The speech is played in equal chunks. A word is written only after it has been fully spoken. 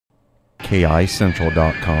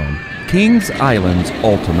KICentral.com, Kings Island's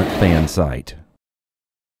ultimate fan site.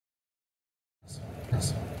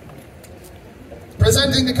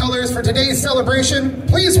 Presenting the colors for today's celebration,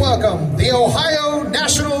 please welcome the Ohio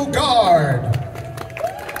National Guard.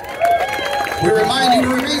 We remind you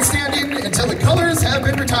to remain standing until the colors have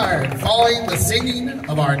been retired, following the singing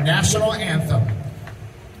of our national anthem.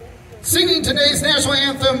 Singing today's national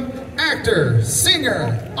anthem, actor,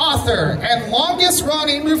 singer, author, and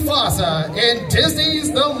longest-running Mufasa in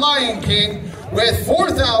Disney's The Lion King with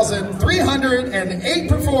 4,308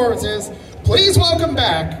 performances. Please welcome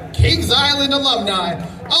back Kings Island alumni,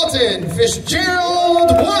 Alton Fitzgerald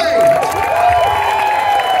White.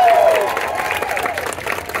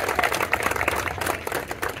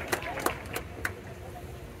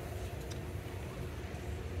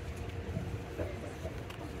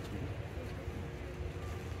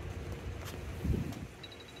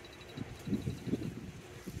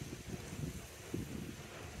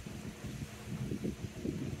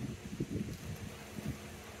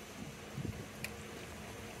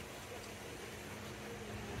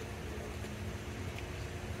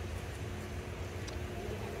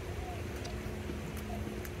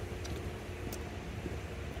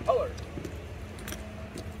 Colors.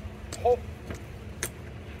 Hope.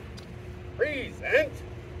 Present.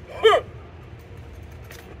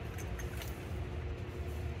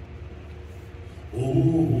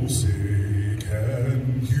 Oh, say,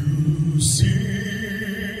 can you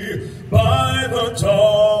see by the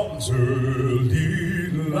dawn's early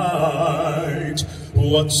light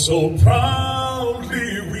what so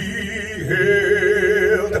proudly we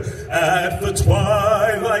hailed at the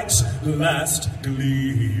twilight's last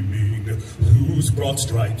gleaming, whose broad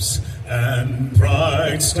stripes and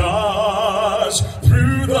bright stars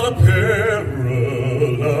through the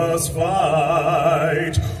perilous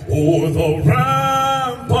fight o'er the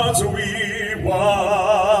ramparts we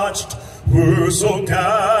watched were so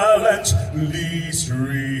gallantly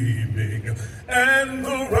streaming, and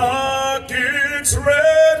the rocket's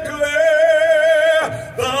red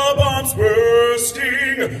glare, the bombs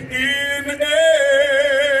bursting in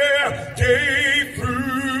air, gave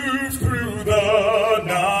through the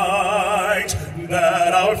night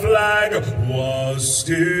that our flag was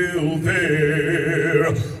still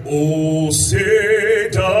there. Oh, say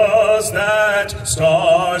does that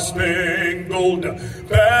star-spangled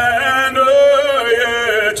banner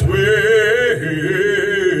yet wave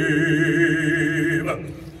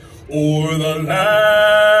o'er the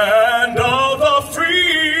land of the free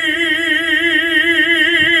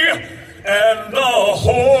and the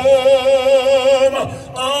home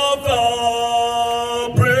of the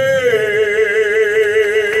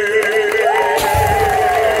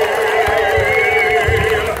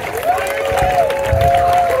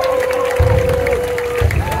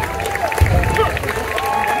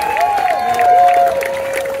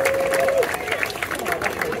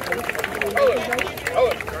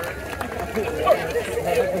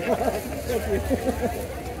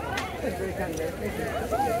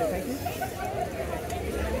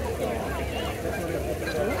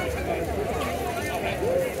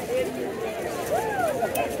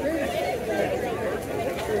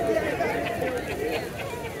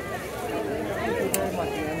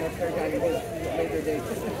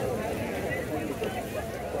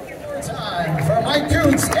Time for Mike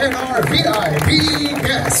Koontz and our VIP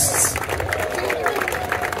guests.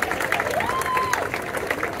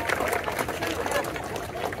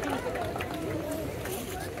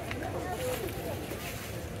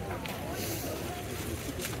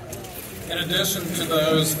 In addition to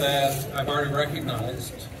those that I've already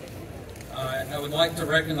recognized, I would like to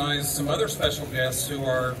recognize some other special guests who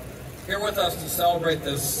are here with us to celebrate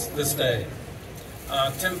this day.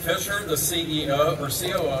 Tim Fisher, the CEO or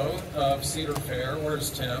COO of Cedar Fair. Where's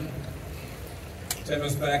Tim? Tim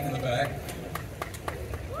is back in the back.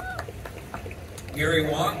 Gary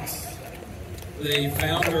Wachs, the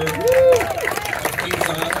founder of Kings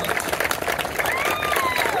Island.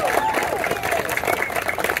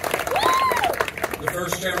 The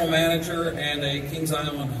first general manager and a Kings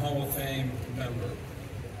Island Hall of Fame member.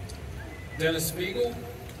 Dennis Speigel.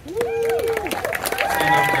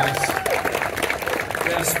 Stand up, guys.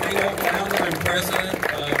 Dennis Speigel, founder and president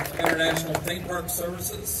of International Theme Park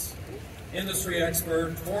Services, industry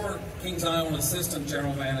expert, former Kings Island assistant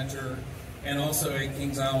general manager, and also a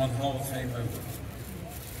Kings Island Hall of Fame member.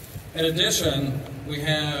 In addition, we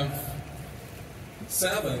have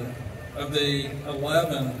 7 of the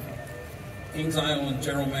 11 Kings Island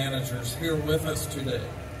general managers here with us today.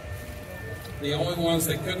 The only ones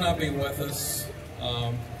that could not be with us,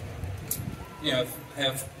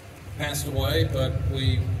 have passed away, but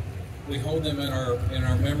we we hold them in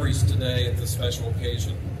our memories today at this special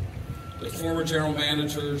occasion. The former general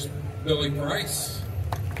managers, Billy Price,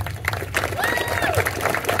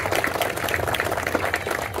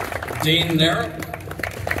 Dean Narrop,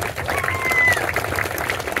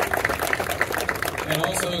 and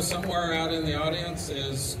also somewhere out in the audience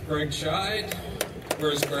is Greg Scheid.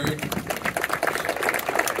 Where's Greg?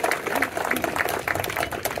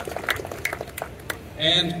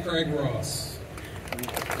 And Craig Ross.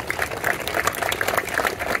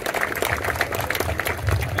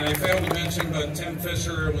 And I failed to mention, but Tim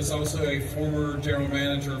Fisher was also a former general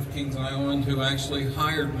manager of Kings Island who actually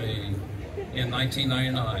hired me in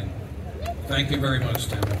 1999. Thank you very much,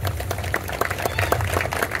 Tim.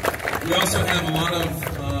 We also have a lot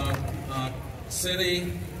of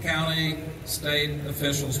city, county, state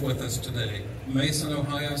officials with us today. Mason,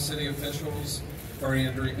 Ohio city officials. I've already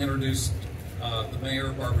introduced the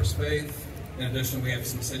Mayor Barbara Spaeth. In addition, we have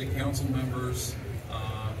some city council members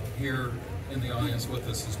here in the audience with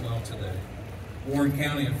us as well today. Warren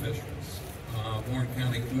County officials, Warren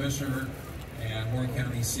County Commissioner, and Warren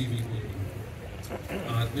County CVB.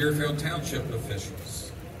 Deerfield Township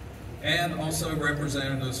officials, and also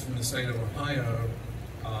representatives from the state of Ohio.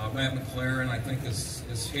 Matt McLaren, I think,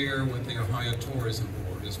 is here with the Ohio Tourism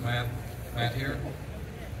Board. Is Matt here?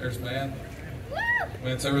 There's Matt.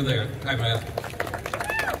 Matt's over there. Hi, Matt.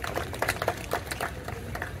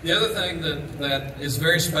 The other thing that is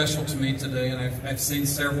very special to me today, and I've seen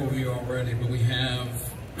several of you already, but we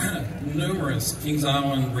have numerous Kings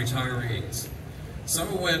Island retirees, some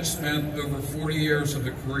of which spent over 40 years of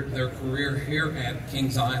their career here at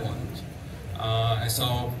Kings Island. I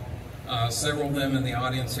saw several of them in the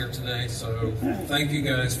audience here today, so thank you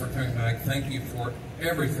guys for coming back. Thank you for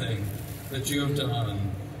everything that you have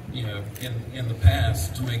done, you know, in the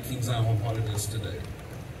past to make Kings Island what it is today.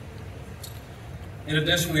 In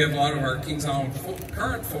addition, we have a lot of our Kings Island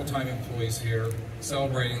current full-time employees here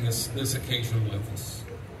celebrating this occasion with us,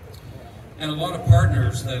 and a lot of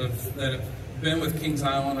partners that have been with Kings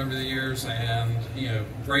Island over the years, and you know,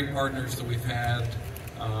 great partners that we've had.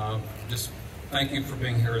 Just thank you for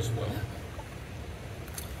being here as well.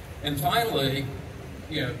 And finally,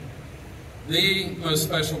 you know, the most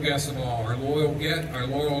special guest of all, our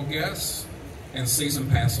loyal guests and season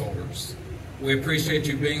pass holders. We appreciate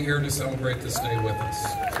you being here to celebrate this day with us.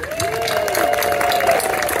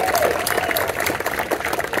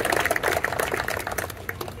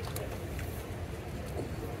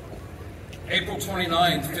 April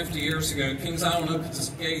 29th, 50 years ago, Kings Island opened its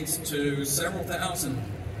gates to several thousand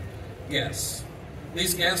guests.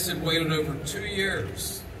 These guests had waited over 2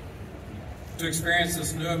 years to experience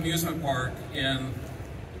this new amusement park in,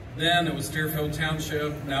 then it was Deerfield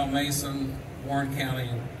Township, now Mason, Warren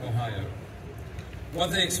County, Ohio.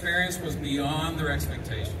 What they experienced was beyond their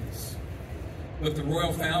expectations. With the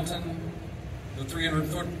Royal Fountain, the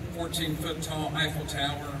 314-foot tall Eiffel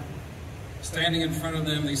Tower, standing in front of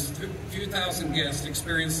them, these few thousand guests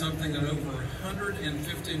experienced something that over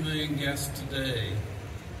 150 million guests today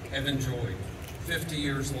have enjoyed 50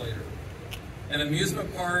 years later. An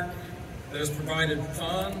amusement park that has provided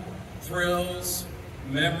fun, thrills,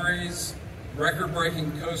 memories,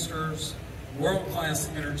 record-breaking coasters, world-class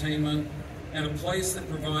entertainment, and a place that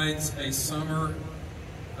provides a summer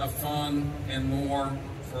of fun and more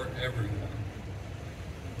for everyone.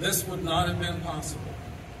 This would not have been possible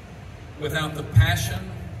without the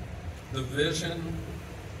passion, the vision,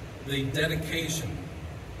 the dedication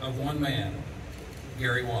of one man,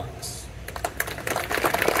 Gary Wachs.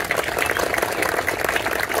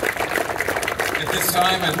 At this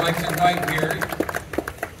time, I'd like to invite Gary,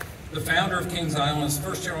 the founder of Kings Island, as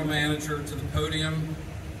first general manager, to the podium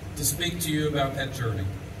to speak to you about that journey.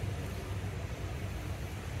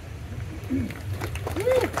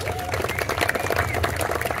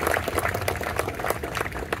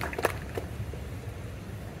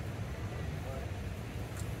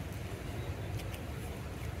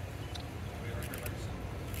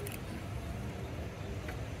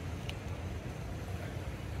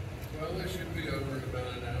 Well, this should be over in about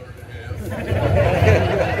an hour and a half.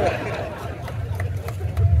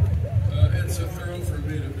 It's a thrill for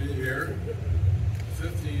me to be here.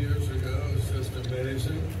 50 years ago, it's just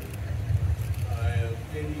amazing. I am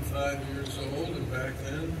 85 years old, and back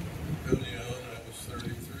then, Coney Island, I was 33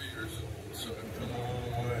 years old, so I've come a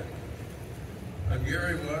long way. I'm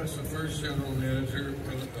Gary Wachs, the first general manager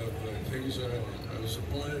of Kings Island. I was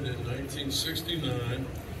appointed in 1969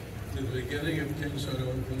 to the beginning of Kings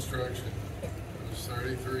Island construction. I was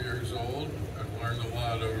 33 years old. I've learned a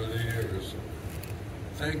lot over the years.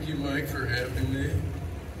 Thank you, Mike, for having me.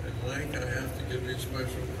 And Mike, I have to give you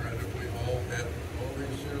special credit. We've all had all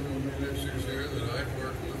these general managers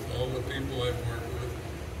I've worked with,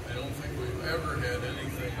 I don't think we've ever had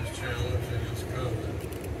anything as challenging as COVID,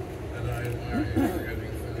 and I admire you for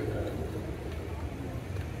getting through that.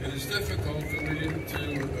 It is difficult for me to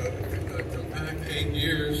compact 8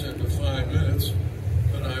 years into 5 minutes,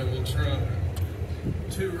 but I will try.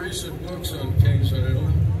 2 recent books on Kings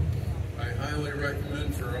Island I highly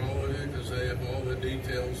recommend for all of you because they have all the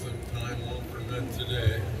details that time won't permit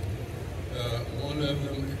today. One of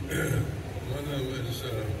them is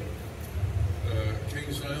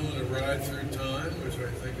Kings Island: A Ride Through Time, which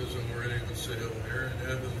I think is already on sale here,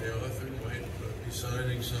 and Evan, the author, might be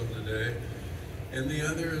signing some today. And the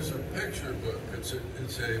other is a picture book. It's a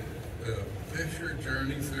picture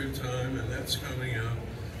journey through time, and that's coming out.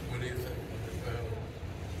 What do you think? About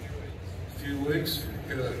a few weeks?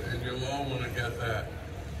 Good, and you'll all want to get that.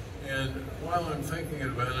 And while I'm thinking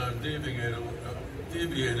about it, I'm deviating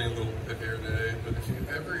a little bit here today, but if you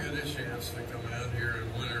ever get a chance to come out here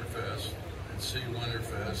in Winterfest and see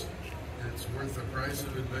Winterfest, it's worth the price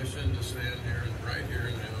of admission to stand here and right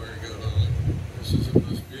here now or go home. This is the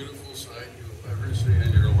most beautiful sight you'll ever see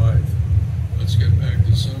in your life. Let's get back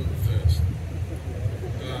to Summerfest.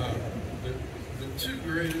 The 2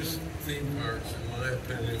 greatest theme parks, in my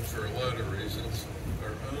opinion, for a lot of reasons,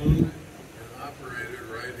 are owned and operated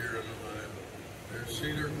right here in Ohio. They're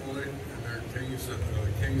Cedar Point and they're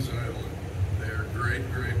Kings Island. They are great,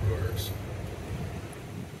 great parks.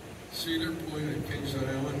 Cedar Point and Kings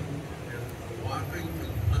Island have a whopping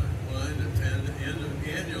combined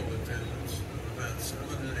annual attendance of about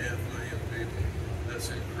 7.5 million people. That's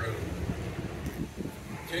incredible.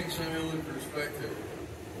 Kings Island perspective.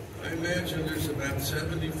 I imagine there's about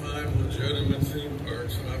 75 legitimate theme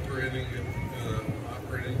parks operating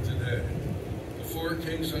today. Before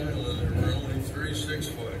Kings Island, there were only 3 Six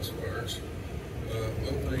Flags parks,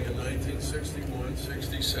 opening in 1961,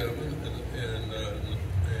 67,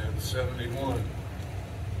 and 71.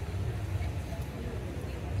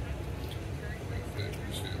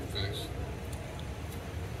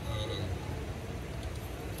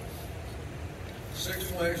 Six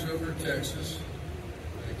Flags Over Texas,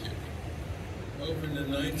 thank you, opened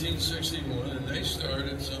in 1961, and they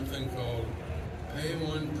started something called Pay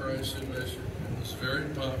One Price Admission. It was very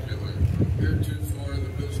popular. Heretofore, the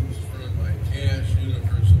business was run by Cash,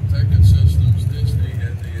 Universal Ticket Systems, Disney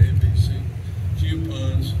had the ABC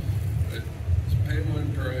coupons, but Pay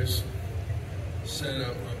One Price set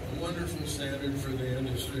up a wonderful standard for the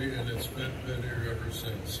industry, and it's been here ever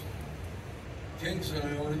since. Kings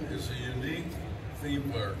Island is a unique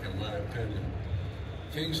theme park, in my opinion.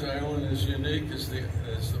 Kings Island is unique as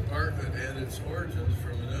the park that had its origins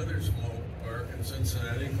from another small park in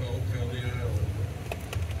Cincinnati called Coney Island.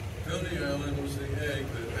 Coney Island was the egg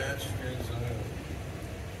that hatched Kings Island.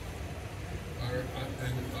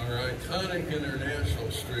 Our iconic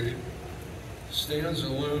International Street stands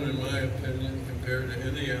alone, in my opinion, compared to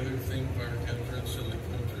any other theme park entrance in the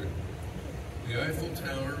country. The Eiffel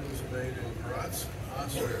Tower was made in Graz,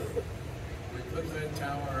 Austria. We put that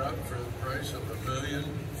tower up for the price of $1.4 million.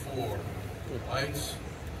 Lights,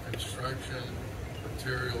 construction,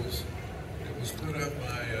 materials. It was put up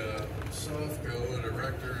by Softco, an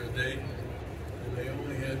erector in Dayton, and they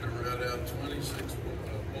only had to rat out 26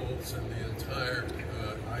 bolts in the entire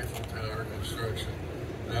Eiffel Tower construction.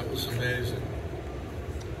 That was amazing.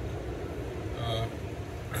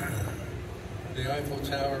 The Eiffel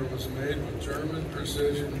Tower was made with German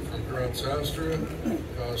precision from Graz, Austria.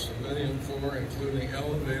 Cost $1.4 million, including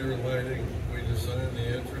elevator lighting. We designed the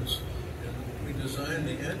entrance, and we designed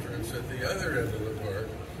the entrance at the other end of the park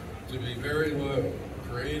to be very low,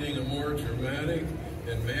 creating a more dramatic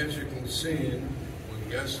and magical scene when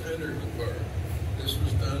guests entered the park. This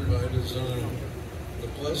was done by design. The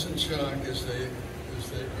pleasant shock as they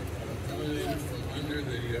emanated from under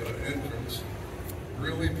the entrance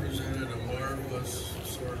really presented a marvelous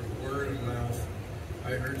sort of word of mouth.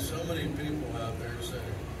 I heard so many people out there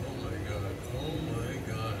saying, oh my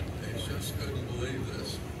God, they just couldn't believe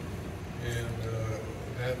this. And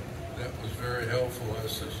that was very helpful,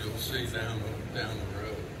 as you'll see down the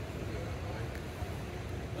road.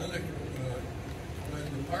 When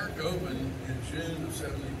the park opened in June of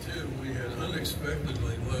 '72, we had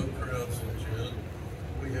unexpectedly low crowds in June.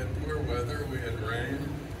 We had poor weather, we had rain,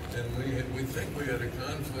 and we think we had a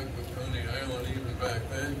conflict with Coney Island even back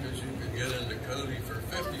then, because you could get into Coney for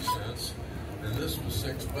 50 cents, and this was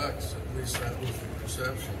 $6. At least that was the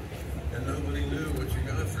perception. And nobody knew what you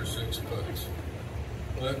got for $6.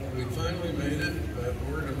 But we finally made it. That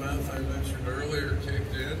word of mouth I mentioned earlier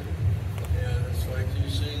kicked in, and it's like you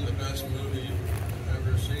seeing the best movie you've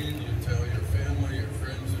ever seen. You tell your family, your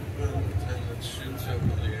friends, and boom, attendance shoots up in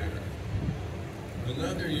the air. The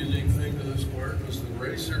Another unique thing to this park was the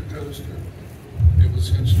Racer Coaster. It was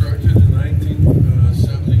constructed in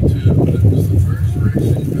 1972, but it was the first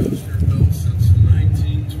racing coaster built since the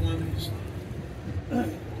 1920s.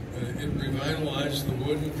 It revitalized the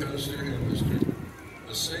wooden coaster industry.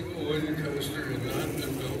 A single wooden coaster had not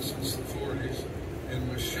been built since the 40s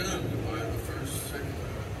and was shunned by the first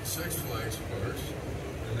Six Flags parks,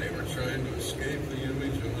 and they were trying to escape the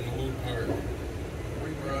image of an old park. We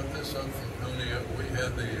brought this up from Coney Island. We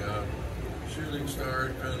had the Shooting Star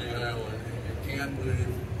at Coney Island, and you can't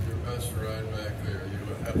leave your bus ride back there. You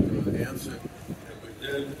have to enhance it, and we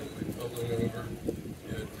did, and we pulled it over in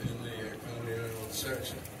the Coney Island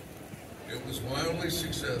section. It was wildly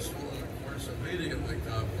successful, and of course immediately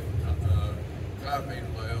copied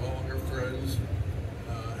by all her friends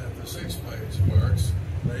at the Six Flags parks.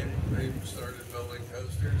 They started building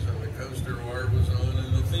coasters, and the coaster war was on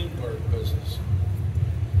in the theme park business.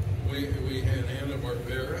 We had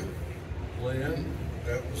Hanna-Barbera Land,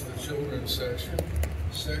 that was the children's section,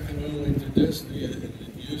 second only to Disney in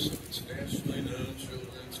the use of its nationally known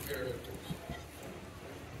children's characters.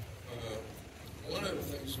 One of the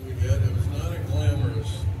things we had, it was not a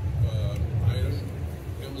glamorous item.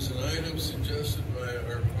 It was an item suggested by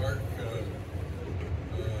our park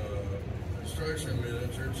construction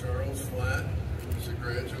manager, Charles Flatt, who was a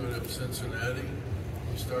graduate of Cincinnati.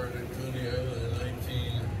 He started at Coney Island in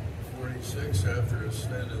 1946 after a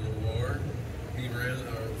stint in the war. He ran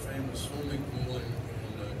our famous swimming pool in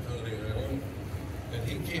Coney Island. And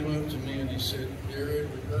he came up to me and he said, "Gary,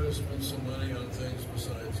 we've got to spend some money on things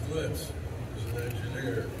besides glitz." He was an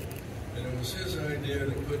engineer. And it was his idea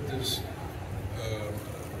to put this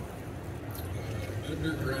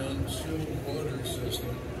underground chilled water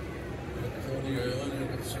system at Coney Island, and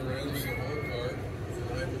it surrounds the whole park.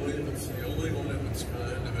 And I believe it's the only one of its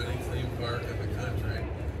kind of any theme park in the country.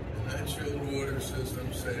 And that chilled water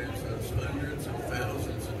system saves us hundreds of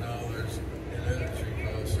thousands of dollars in energy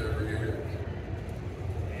costs every year.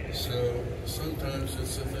 So sometimes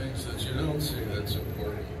it's the things that you don't see that's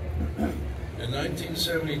important. In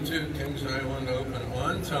 1972, Kings Island opened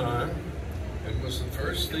on time and was the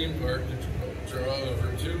first theme park to draw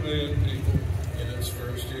over 2 million people in its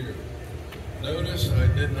first year. Notice I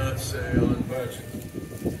did not say on budget,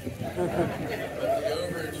 but the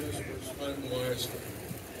overages were spent wisely.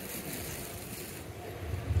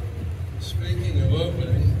 Speaking of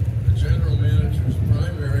opening, the general manager's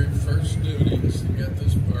primary first duty is to get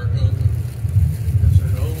this park open, because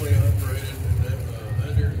it only operated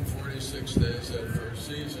 146 days that first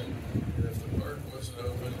season, and if the park wasn't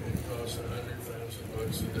open, it cost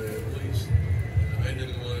 $100,000 a day at least. And I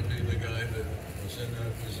didn't want to be the guy that was in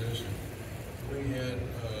that position. We had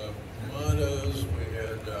mottos, we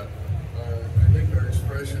had, I think our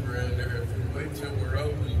expression around there, if we wait till we're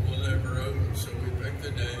open, we'll never open. So we picked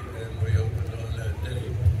a date and we opened on that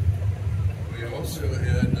date. We also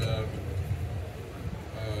had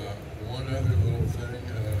one other little thing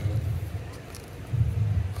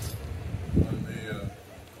on the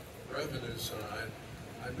revenue side.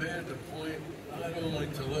 I made it a point not only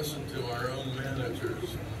to listen to our own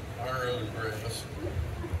managers, our own brass.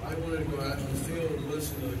 I wanted to go out in the field and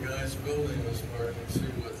listen to the guys building this park and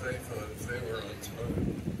see what they thought, if they were on time.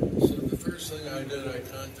 So the first thing I did, I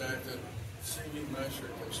contacted C.B. Mesher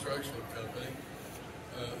Construction Company,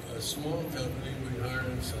 a small company we hired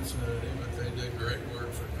in Cincinnati, but they did great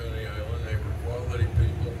work for Coney Island. They were quality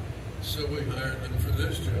people, so we hired them for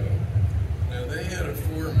this job. Now they had a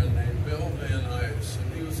foreman named Bill Van Ice,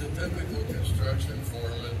 and he was a typical construction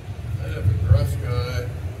foreman, kind of a gruff guy,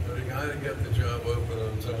 but a guy to get the job open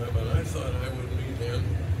on time, and I thought I would meet him.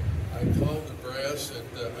 I called the brass,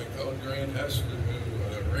 I called Jon Husted,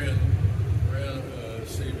 who ran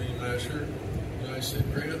C.B. Mesher, and I said,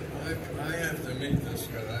 "Grant, I have to meet this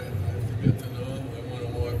guy. I have to get to know him. I want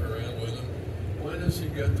to walk around with him. When does he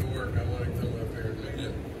get to work? I want to come up here and meet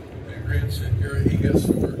him." And Grant said, "Gary, he gets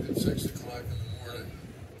to work at 6 o'clock in the morning."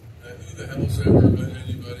 Now, who the hell's ever met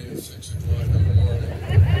anybody at 6 o'clock in the morning?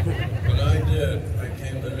 But I did. I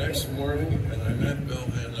came the next morning and I met Bill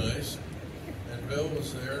Van Ice, and Bill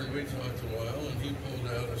was there and we talked a while, and he pulled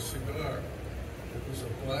out a cigar. It was a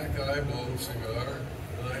black eyeball cigar,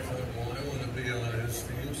 and I thought, well, I want to be on his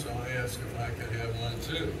team, so I asked if I could have one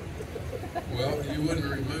too. Well, you wouldn't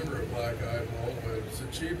remember a black eyeball, but it was the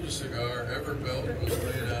cheapest cigar ever built. It was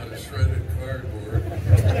made out of shredded cardboard.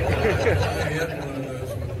 I had one of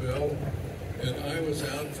those with Bill, and I was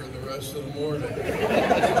out for the rest of the morning. So I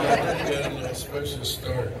didn't get an auspicious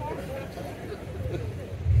start.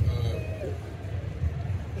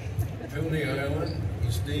 Coney Island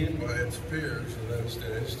was deemed by its peers in those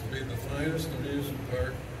days to be the finest amusement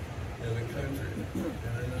park in the country.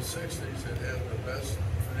 And in the 60s, it had the best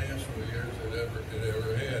financial years it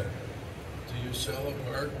ever had. Do you sell a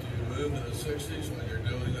park? Do you move in the 60s when you're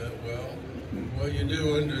doing that well? Well, you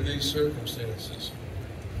do under these circumstances.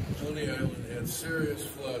 Coney Island had serious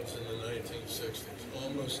floods in the 1960s,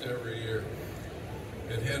 almost every year.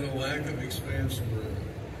 It had a lack of expansion room,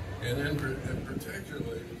 and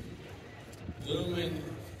particularly the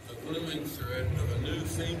looming threat of a new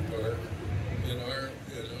theme park in our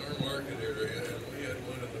market area, and we had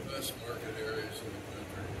one of the best market areas in the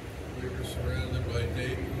country. We were surrounded by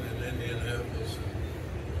Dayton and Indianapolis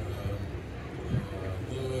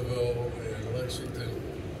and Louisville and Lexington,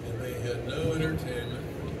 and they had no entertainment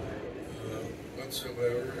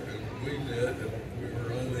whatsoever, and we did, and we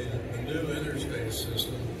were on the new interstate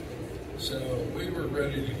system, so we were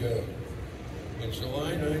ready to go. In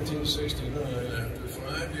July 1969, after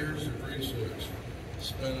 5 years of research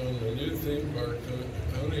spent on the new theme park,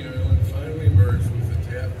 Coney Island finally merged with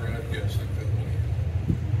the Taft Broadcasting Company.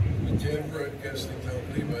 The Taft Broadcasting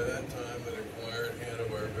Company, by that time, had acquired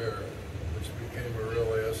Hanna-Barbera, which became a real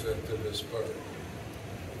asset to this park.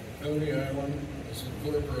 Coney Island was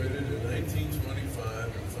incorporated in 1925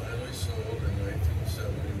 and finally sold in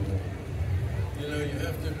 1971. You know, you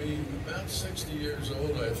have to be about 60 years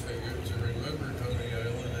old, I figured, to remember Coney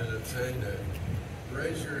Island in its heyday.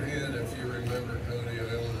 Raise your hand if you remember Coney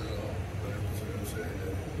Island at all when it was in its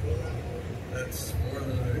heyday. Well, that's more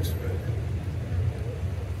than I expected.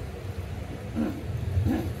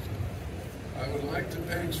 I would like to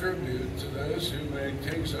pay tribute to those who made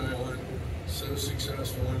Kings Island so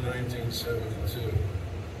successful in 1972.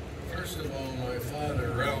 First of all, my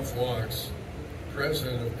father, Ralph Wachs,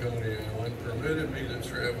 president of Coney Island, permitted me to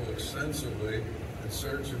travel extensively in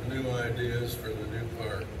search of new ideas for the new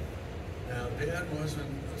park. Now, Dad wasn't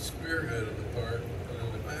a spearhead of the park, but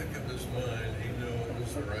in the back of his mind, he knew it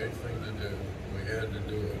was the right thing to do. We had to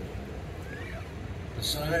do it.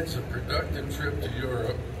 Besides a productive trip to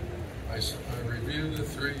Europe, I reviewed the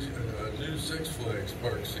 3 new Six Flags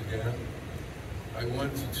parks again. I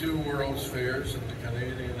went to 2 World's Fairs and the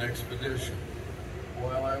Canadian Expedition.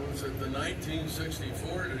 While I was at the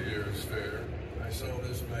 1964 New Year's Fair, I saw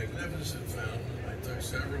this magnificent fountain. I took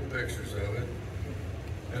several pictures of it.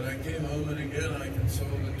 And I came home, and again I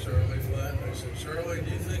consulted Charlie Flatt. I said, Charlie,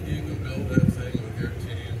 do you think you can build that thing with your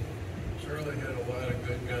team? Charlie had a lot of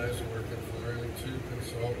good guys working for him, 2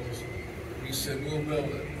 consultants. He said, we'll build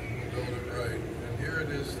it, and we'll build it right. And here it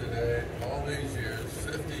is today, all these years,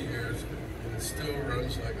 50 years, and it still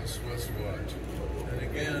runs like a Swiss watch. And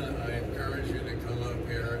again, I encourage you to come up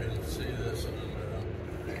here and see this on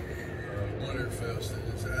Winterfest.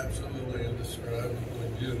 It is absolutely indescribably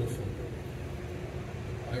beautiful.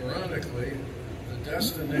 Ironically, the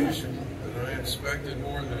destination that I expected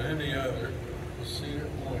more than any other was Cedar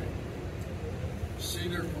Point.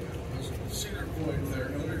 Cedar Point, their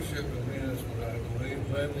ownership and management, I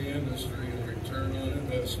believe, led the industry in return on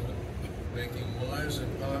investment, making wise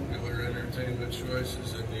and popular entertainment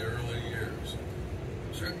choices in the early years.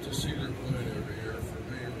 A trip to Cedar Point every year for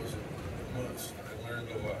me was a must. I learned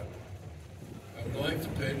a lot. I would like to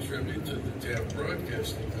pay tribute to the Taft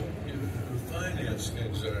Broadcasting Company who financed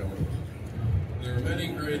Kings Island. There are many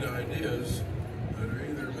great ideas that are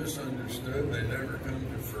either misunderstood, they never come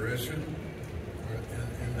to fruition,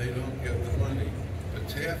 and they don't get the money. But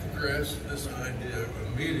Taft grasped this idea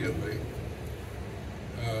immediately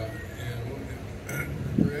and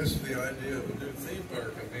grasped the idea of a new theme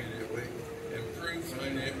park immediately. Improved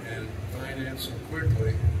financing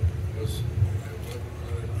quickly was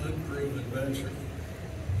an unproven venture.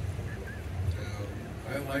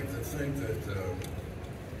 I like to think that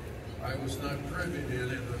I was not privy to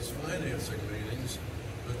any of those financing meetings,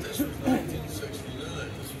 but this was 1969.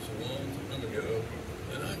 This was a long time ago,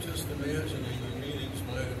 and I'm just imagining the meetings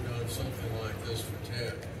might have gone something like this for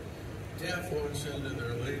Taft. Taft walks into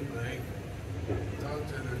their lead bank, talked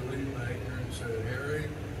to their lead banker, and said, Harry,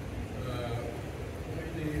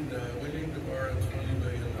 we need to borrow $20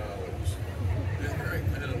 million. And Harry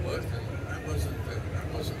kind of looked, and that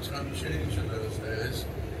wasn't some change in those days.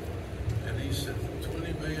 And he said,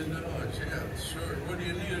 $20 million? Yeah, sure. What do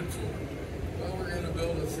you need it for? Well, we're going to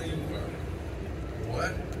build a theme park.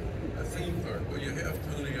 What? A theme park? Well, you have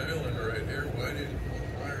Coney Island right here. Why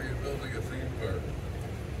are you building a theme park?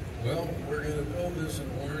 Well, we're going to build this in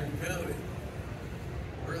Warren County.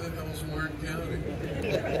 Where the hell's Warren County?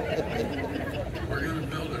 We're going to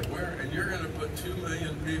build it where? And you're going to put 2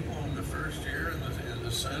 million people in the first year in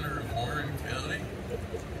the center of Warren County?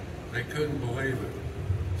 They couldn't believe it.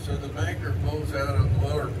 So the banker pulls out of the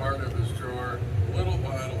lower part of his drawer a little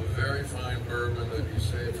bottle of very fine bourbon that he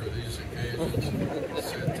saved for these occasions. He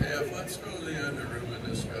said, Taft, let's go to the underwriting.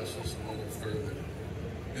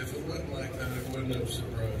 wouldn't have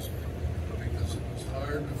surprised me, because it was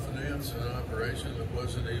hard to finance an operation that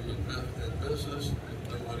wasn't even in business.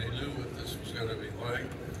 Nobody knew what this was going to be like,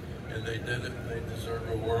 and they did it, and they deserve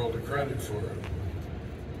a world of credit for it.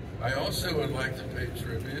 I also would like to pay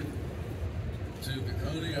tribute to the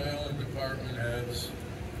Coney Island department heads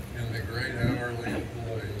and the great hourly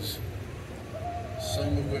employees,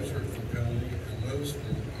 some of which are from Coney, and most of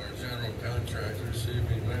them are general contractors,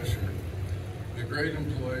 CV Mesher, the great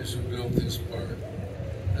employees who built this park.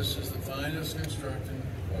 This is the finest construction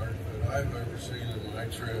park that I've ever seen in my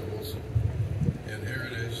travels, and here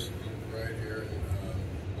it is right here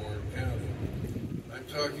in Warren County. I'm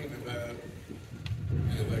talking about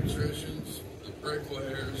the electricians, the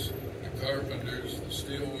bricklayers, the carpenters, the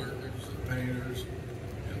steel workers, the painters,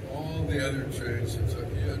 and all the other trades that took.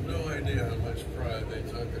 You had no idea how much pride they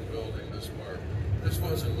took in building this park. This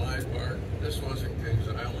wasn't my park. This wasn't Kings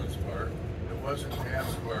Island's park. It wasn't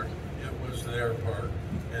Cap's park. It was their park,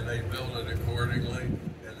 and they built it accordingly,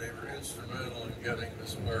 and they were instrumental in getting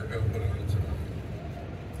this park open on time.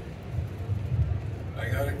 I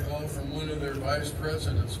got a call from one of their vice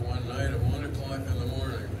presidents one night at 1 o'clock in the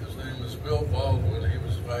morning. His name was Bill Baldwin. He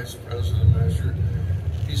was vice president Mesher.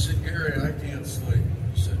 He said, "Gary, I can't sleep."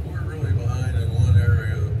 He said, "We're really behind in one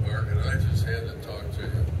area of the park, and I just had to talk to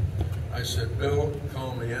you." I said, "Bill,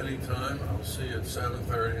 call me anytime. I'll see you at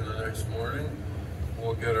 7:30 in the next morning.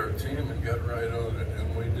 We'll get our team and get right on it,"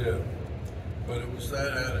 and we did. But it was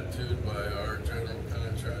that attitude by our general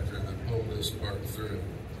contractor that pulled this park through.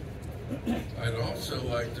 I'd also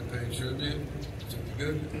like to pay tribute to the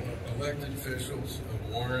good elected officials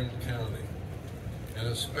of Warren County, and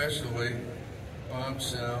especially Bob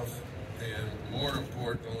South, and more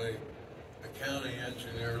importantly, the county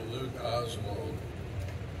engineer, Luke Oswald.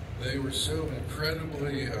 They were so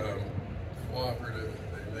incredibly cooperative.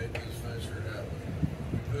 They made this venture happen.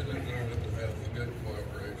 We couldn't have done it without the good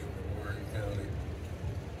cooperation of Warren County.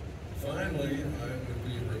 Finally, I would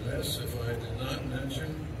be remiss if I did not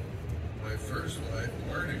mention my first wife,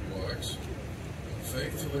 Marty Wachs, who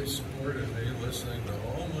faithfully supported me, listening to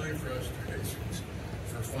all my frustrations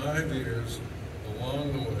for 5 years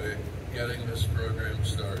along the way, getting this program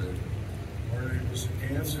started. Marty was a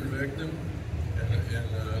cancer victim in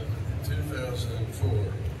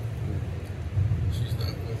 2004. She's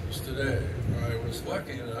not with us today. I was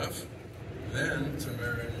lucky enough then to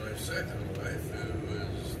marry my second wife, who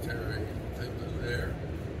is Terry Tippin there.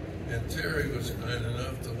 And Terry was kind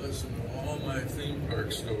enough to listen to all my theme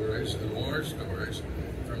park stories and war stories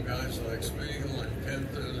from guys like Speigel and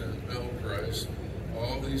Kenton and Bill Price,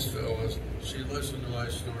 all these fellas. She listened to my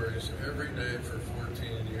stories every day for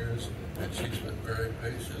 14 years, and she's been very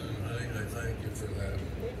patient, and honey, I thank you for that.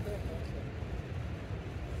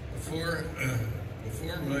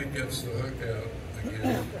 Before Mike gets the hook out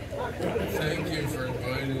again, thank you for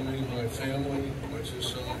inviting me, my family, which is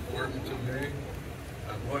so important to me.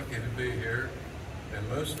 I'm lucky to be here, and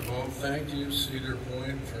most of all, thank you, Cedar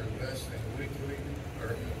Point, for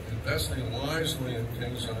investing wisely in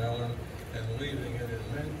Kings Island and leaving it in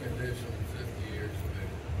mint condition 50 years ago.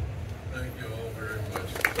 Thank you all very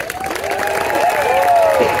much.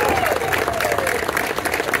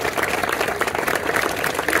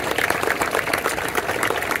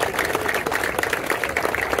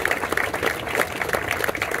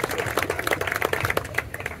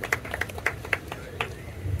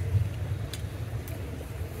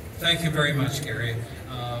 Thank you very much, Gary.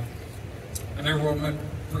 I never will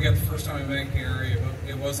forget the first time I met Gary.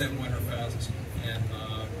 It was at Winterfest,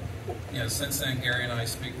 and since then, Gary and I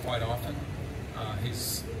speak quite often.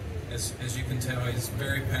 He's, as you can tell, he's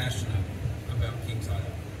very passionate about Kings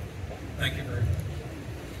Island. Thank you very much.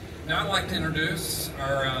 Now I'd like to introduce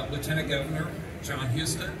our Lieutenant Governor, Jon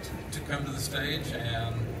Husted, to come to the stage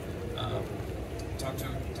and talk to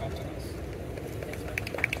us.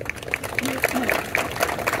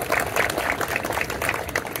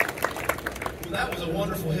 That was a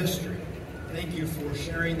wonderful history. Thank you for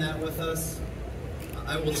sharing that with us.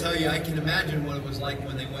 I will tell you, I can imagine what it was like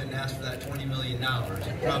when they went and asked for that $20 million.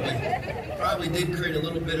 It probably did create a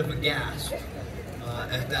little bit of a gasp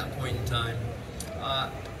at that point in time.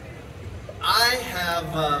 I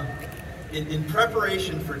have, in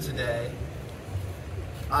preparation for today,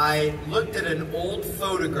 I looked at an old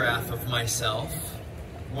photograph of myself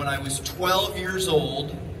when I was 12 years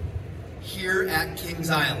old here at Kings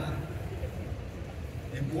Island.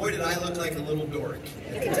 And boy, did I look like a little dork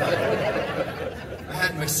at the time. I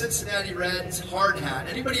had my Cincinnati Reds hard hat.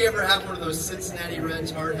 Anybody ever have one of those Cincinnati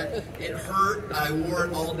Reds hard hats? It hurt. I wore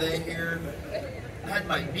it all day here. I had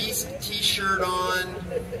my Beast t-shirt on.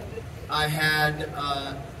 I had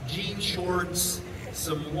jean shorts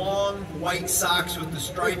some long white socks with the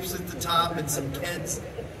stripes at the top, and some Keds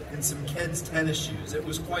tennis shoes. It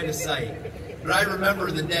was quite a sight. But I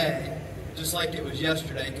remember the day just like it was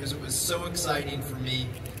yesterday, because it was so exciting for me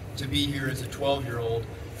to be here as a 12-year-old.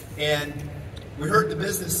 And we heard the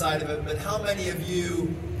business side of it, but how many of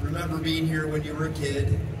you remember being here when you were a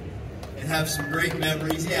kid and have some great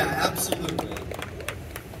memories? Yeah, absolutely.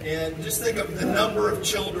 And just think of the number of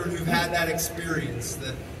children who've had that experience,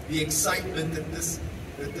 the excitement that this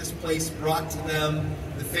place brought to them,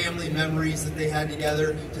 the family memories that they had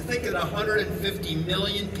together. To think that 150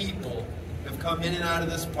 million people have come in and out of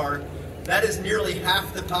this park. That is nearly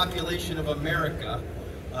half the population of America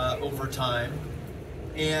over time.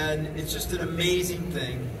 And it's just an amazing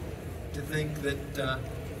thing to think that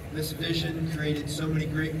this vision created so many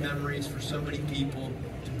great memories for so many people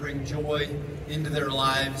to bring joy into their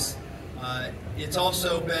lives. It's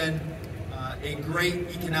also been a great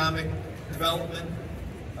economic development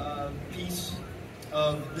piece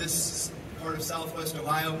of this part of Southwest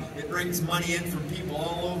Ohio. It brings money in from people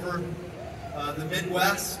all over the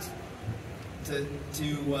Midwest to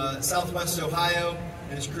Southwest Ohio,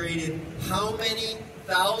 and has created how many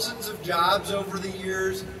thousands of jobs over the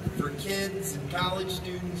years for kids and college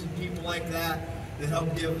students and people like that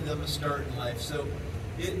help give them a start in life. So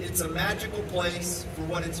it's a magical place for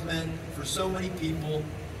what it's meant for so many people.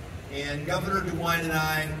 And Governor DeWine and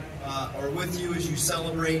I are with you as you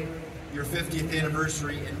celebrate your 50th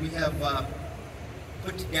anniversary, and we have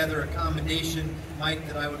put together a commendation, Mike,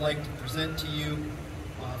 that I would like to present to you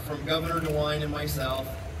from Governor DeWine and myself,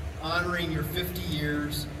 honoring your 50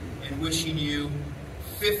 years and wishing you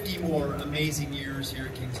 50 more amazing years here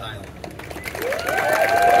at Kings Island.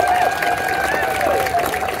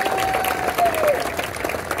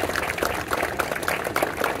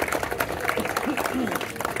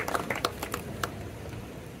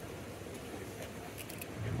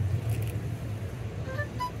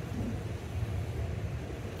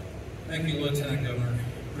 Thank you, Lieutenant Governor.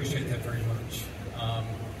 Appreciate that very much.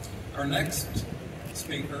 Our next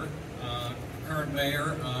speaker, current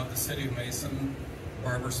mayor of the city of Mason,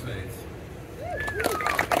 Barbara Spaeth.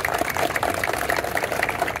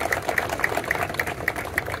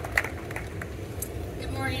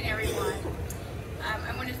 Good morning, everyone.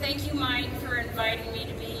 I want to thank you, Mike, for inviting me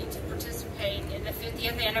to participate in the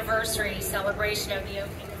 50th anniversary celebration of the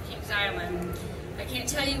opening of Kings Island. I can't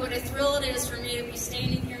tell you what a thrill it is for me to be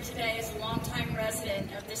standing here today as a longtime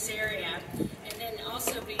resident of this area, and then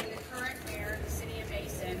also being the current mayor of the city of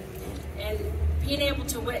Mason, and being able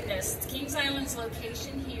to witness Kings Island's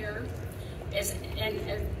location here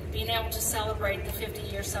and being able to celebrate the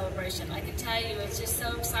 50-year celebration. I can tell you, it's just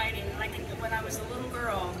so exciting. When I was a little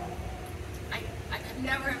girl, I could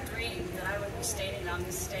never have dreamed that I would be standing on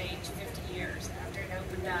this stage 50 years after it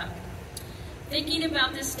opened up. Thinking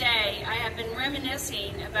about this day, I have been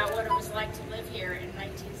reminiscing about what it was like to live here in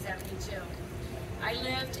 1972. I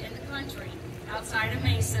lived in the country outside of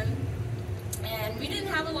Mason, and we didn't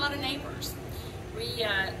have a lot of neighbors.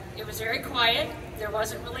 It was very quiet. There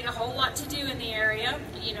wasn't really a whole lot to do in the area,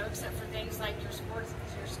 except for things like your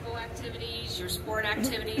school activities, your sport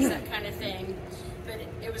activities, that kind of thing. But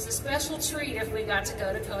it was a special treat if we got to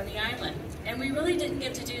go to Coney Island. And we really didn't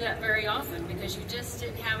get to do that very often because you just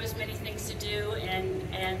didn't have as many things to do,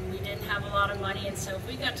 and we didn't have a lot of money. And so if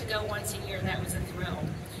we got to go once a year, that was a thrill.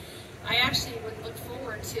 I actually would look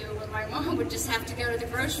forward to when my mom would just have to go to the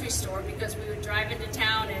grocery store because we would drive into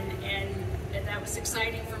town, and that was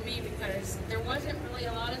exciting for me because there wasn't really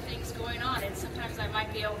a lot of things going on, and sometimes I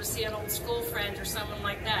might be able to see an old school friend or someone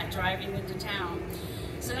like that driving into town.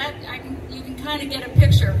 So that you can kind of get a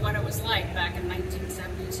picture of what it was like back in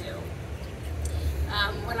 1972.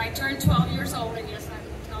 When I turned 12 years old, and yes,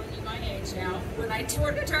 I'm telling you my age now, when I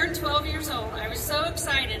turned 12 years old, I was so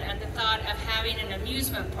excited at the thought of having an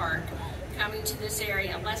amusement park coming to this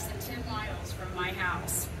area less than 10 miles from my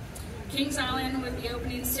house. Kings Island would be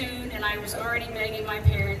opening soon, and I was already begging my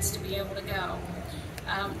parents to be able to go.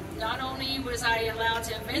 Not only was I allowed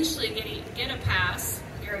to eventually get a pass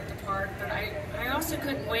here at the park, but I also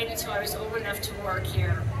couldn't wait until I was old enough to work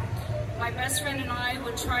here. My best friend and I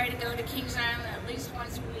would try to go to Kings Island at least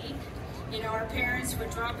once a week. Our parents would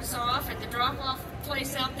drop us off at the drop-off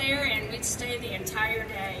place out there, and we'd stay the entire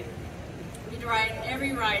day. We'd ride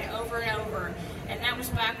every ride over and over, and that was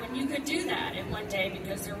back when you could do that in one day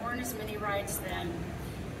because there weren't as many rides then.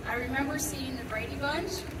 I remember seeing the Brady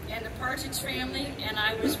Bunch and the Partridge Family, and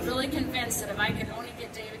I was really convinced that if I could only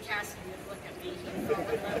get David Cassidy to look at me, he'd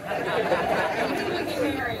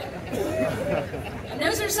get married. And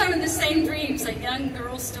those are some of the same dreams that young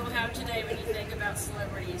girls still have today when you think about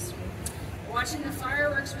celebrities. Watching the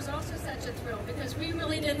fireworks was also such a thrill because we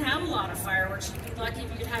really didn't have a lot of fireworks. You'd be lucky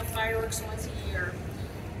if you could have fireworks once a year.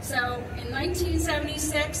 So in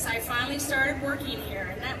 1976, I finally started working here,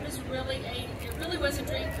 and that was really it really was a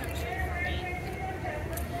dream come true for me.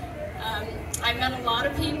 I met a lot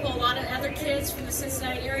of people, a lot of other kids from the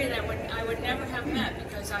Cincinnati area that I would never have met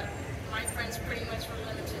because my friends pretty much were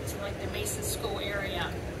limited to like the Mason School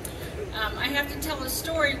area. I have to tell a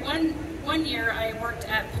story. One year I worked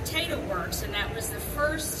at Potato Works, and that was the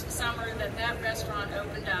first summer that restaurant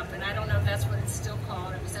opened up, and I don't know if that's what it's still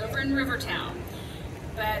called. It was over in Rivertown.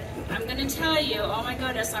 But I'm going to tell you, oh my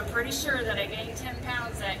goodness, I'm pretty sure that I gained 10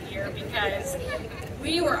 pounds that year because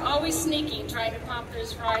we were always sneaking, trying to pop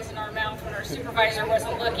those fries in our mouth when our supervisor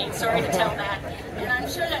wasn't looking. Sorry to tell that. And I'm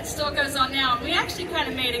sure that still goes on now. And we actually kind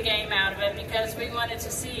of made a game out of it because we wanted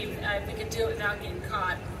to see if we could do it without getting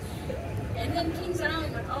caught. And then Kings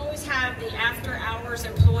Island would always have the after-hours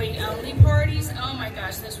employee-only parties. Oh my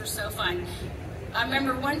gosh, those were so fun. I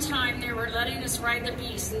remember one time they were letting us ride the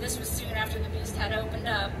Beast, and this was soon after the Beast had opened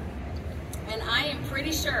up. And I am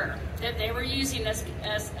pretty sure that they were using us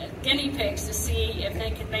as guinea pigs to see if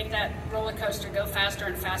they could make that roller coaster go faster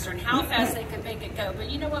and faster and how fast they could make it go. But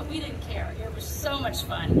you know what? We didn't care. It was so much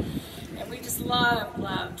fun. And we just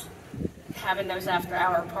loved having those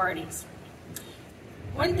after-hour parties.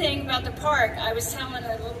 One thing about the park, I was telling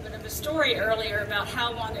a little bit of a story earlier about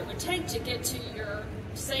how long it would take to get to your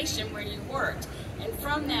station where you worked. And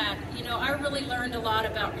from that, you know, I really learned a lot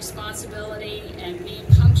about responsibility and being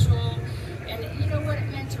punctual and, you know, what it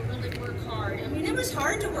meant to really work hard. I mean, it was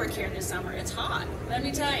hard to work here this summer. It's hot, let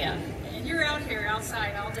me tell you. And you're out here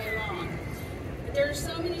outside all day long. But there are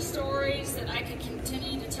so many stories that I could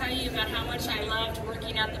continue to tell you about how much I loved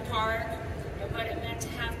working at the park and what it meant to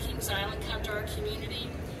have Kings Island come to our community.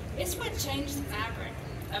 It's what changed the fabric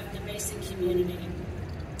of the Mason community.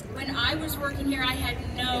 When I was working here, I had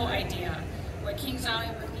no idea what Kings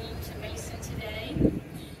Island would mean to Mason today.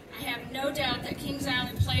 I have no doubt that Kings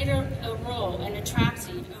Island played a role in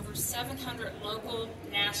attracting over 700 local,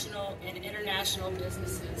 national, and international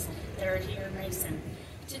businesses that are here in Mason.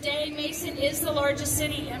 Today, Mason is the largest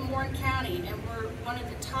city in Warren County, and we're one of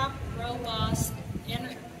the top robust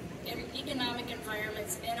economic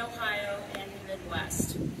environments in Ohio and the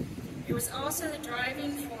Midwest. It was also the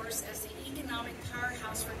driving force as the economic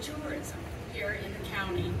powerhouse for tourism here in the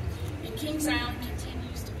county. And Kings Island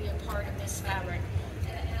continues to be a part of this fabric.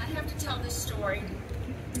 And I have to tell this story.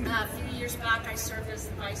 A few years back, I served as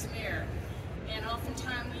the vice mayor. And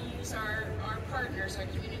oftentimes we use our partners, our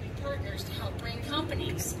community partners, to help bring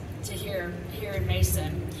companies to here in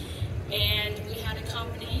Mason. And we had a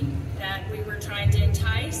company that we were trying to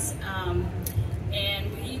entice,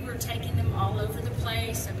 and we were taking them all over the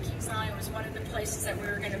place, and Kings Island was one of the places that we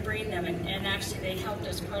were going to bring them, and actually they helped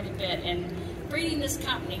us quite a bit in bringing this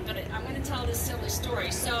company. But I'm going to tell this silly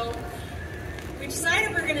story. So we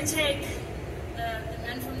decided we're going to take the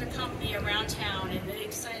men from the company around town, and they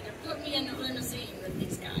decided to put me in the limousine with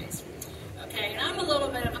these guys. Okay, and I'm a little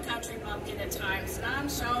bit of a country bumpkin at times, and I'm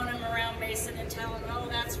showing them around Mason and telling them, oh,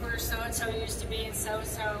 that's where so-and-so used to be, and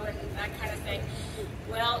so-so, and that kind of thing.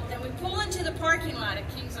 Well, then we pull into the parking lot at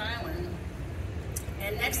Kings Island,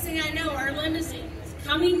 and next thing I know, our limousine is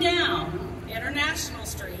coming down International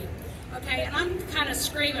Street, okay, and I'm kind of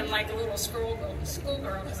screaming like a little schoolgirl,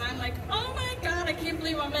 because I'm like, oh my God, I can't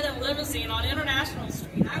believe I'm in a limousine on International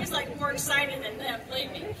Street. I was like more excited than them,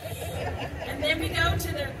 believe me. And then we go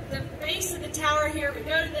to the base of the tower here, we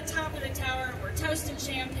go to the top of the tower, we're toasting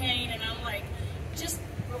champagne, and I'm like, just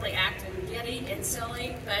really acting giddy and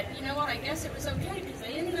silly, but you know what, I guess it was okay, because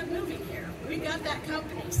they ended up moving here. We got that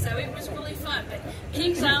company, so it was really fun. But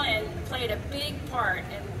Kings Island played a big part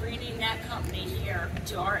in bringing that company here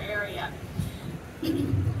to our area.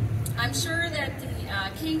 I'm sure that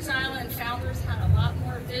the Kings Island founders had a lot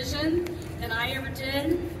more vision than I ever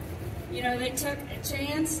did. You know, they took a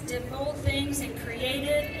chance, did bold things, and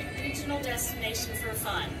created a regional destination for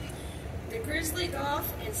fun. The Grizzly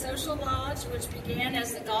Golf and Social Lodge, which began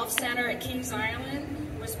as the Golf Center at Kings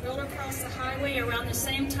Island, was built across the highway around the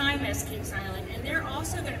same time as Kings Island, and they're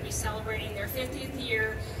also going to be celebrating their 50th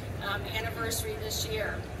year anniversary this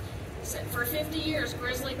year. So for 50 years,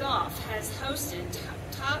 Grizzly Golf has hosted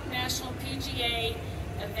top national PGA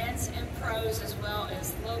events and pros, as well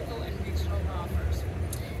as local and regional golfers.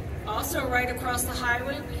 Also, right across the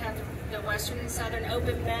highway, we have the Western and Southern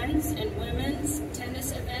Open men's and women's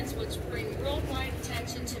tennis events, which bring worldwide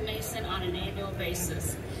attention to Mason on an annual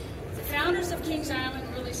basis. The founders of Kings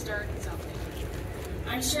Island really started something.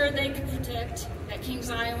 I'm sure they could predict that Kings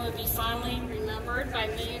Island will be fondly remembered by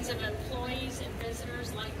millions of employees and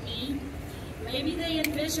visitors like me. Maybe they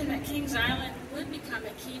envisioned that Kings Island would become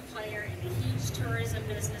a key player in a huge tourism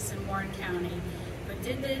business in Warren County. But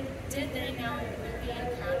did they know it would be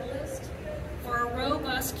a catalyst for a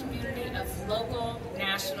robust community of local,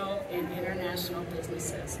 national, and international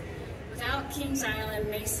businesses? Without Kings Island,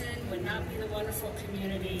 Mason would not be the wonderful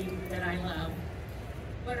community that I love.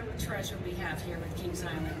 What a treasure we have here with Kings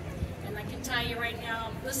Island. And I can tell you right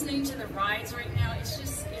now, listening to the rides right now, it's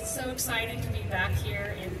so exciting to be back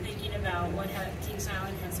here and thinking about what Kings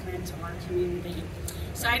Island has meant to our community.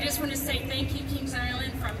 So I just want to say thank you, Kings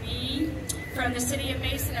Island, from me, from the City of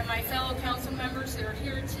Mason, and my fellow council members that are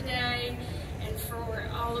here today, and for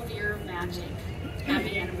all of your magic.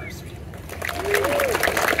 Happy anniversary.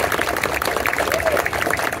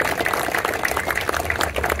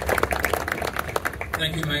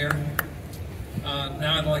 Thank you, Mayor.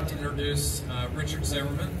 Now I'd like to introduce Richard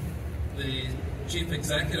Zimmerman, the Chief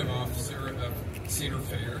Executive Officer of Cedar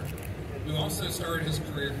Fair, who also started his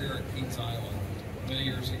career here at Kings Island many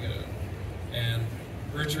years ago. And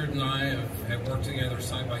Richard and I have worked together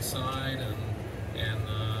side by side, and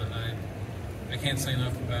I can't say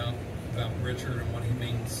enough about Richard and what he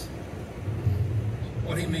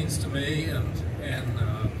means to me, and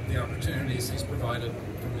the opportunities he's provided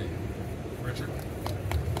for me. Richard.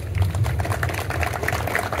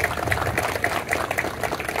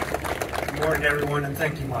 Good morning, everyone, and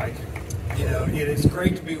thank you, Mike. You know, it is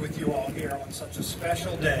great to be with you all here on such a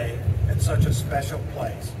special day and such a special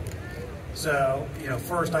place. So, you know,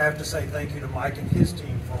 first I have to say thank you to Mike and his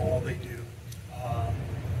team for all they do.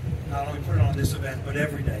 Not only putting on this event, but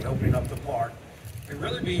every day, opening up the park, and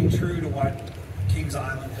really being true to what Kings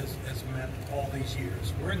Island has meant all these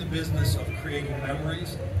years. We're in the business of creating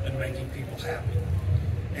memories and making people happy.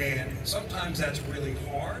 And sometimes that's really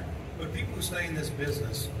hard, but people who stay in this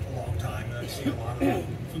business a long time, and I see a lot of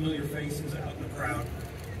familiar faces out in the crowd,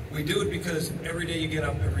 we do it because every day you get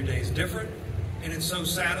up, every day is different, and it's so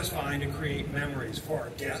satisfying to create memories for our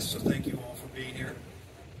guests, so thank you all for being here.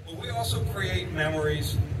 But we also create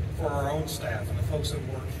memories for our own staff and the folks that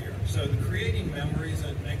work here. So the creating memories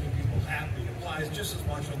and making people happy applies just as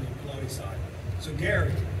much on the employee side. So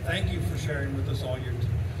Gary, thank you for sharing with us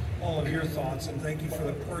all of your thoughts, and thank you for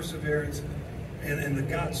the perseverance and the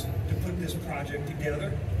guts to put this project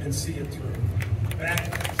together and see it through. A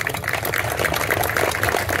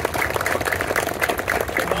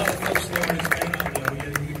lot of folks may not know,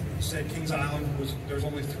 you said Kings Island there's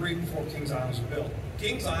only 3 before Kings Island was built.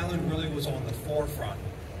 Kings Island really was on the forefront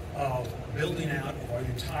of building out our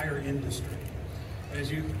entire industry.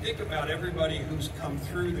 As you think about everybody who's come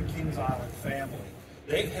through the Kings Island family,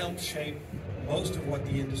 they've helped shape most of what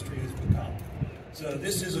the industry has become. So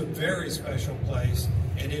this is a very special place,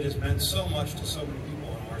 and it has meant so much to so many people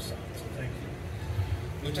on our side, so thank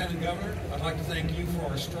you. Lieutenant Governor, I'd like to thank you for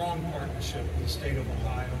our strong partnership with the state of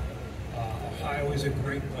Ohio. Ohio is a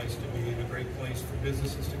great place to be, and a great place for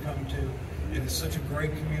businesses to come to. It is such a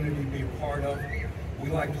great community to be a part of. We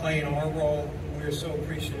like playing our role. We're so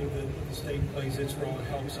appreciative that the state plays its role and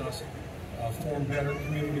helps us form better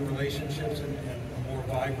community relationships and a more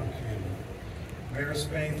vibrant community. Mayor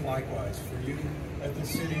Spaeth, likewise, for you at the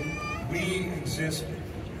city, we exist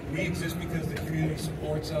because the community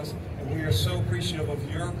supports us, and we are so appreciative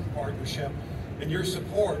of your partnership and your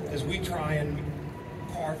support as we try and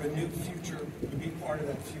carve a new future, to be part of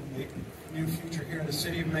that new future here in the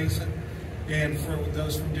city of Mason, and for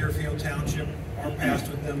those from Deerfield Township, our past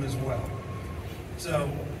with them as well. So,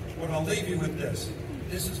 what I'll leave you with this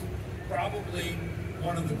is probably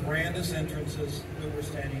one of the grandest entrances that we're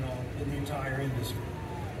standing on in the entire industry.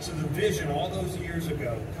 So the vision all those years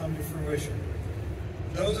ago come to fruition.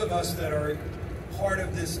 Those of us that are part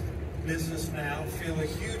of this business now feel a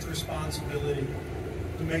huge responsibility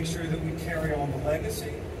to make sure that we carry on the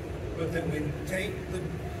legacy, but that we take the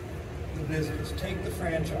business, take the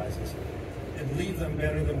franchises, and leave them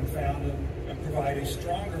better than we found them, and provide a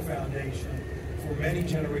stronger foundation for many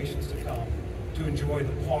generations to come to enjoy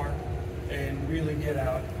the park and really get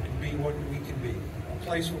out and be what we can be. A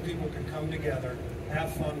place where people can come together,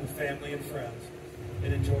 have fun with family and friends,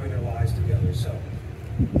 and enjoy their lives together. So,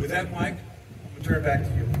 with that, Mike, I'm going to turn it back to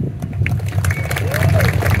you.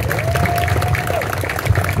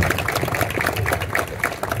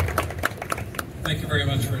 Thank you very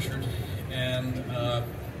much, Richard. And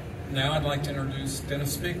now I'd like to introduce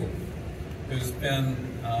Dennis Speigel, who's been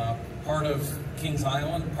part of Kings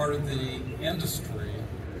Island, part of the industry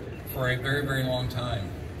for a very, very long time.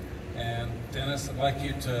 And Dennis, I'd like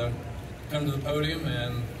you to come to the podium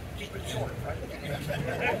and Keep it short, right?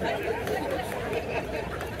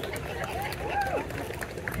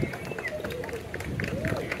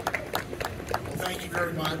 Well, thank you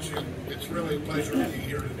very much. much, and it's really a pleasure to be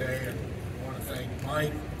here today. And I want to thank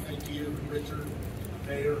Mike, thank you, Richard,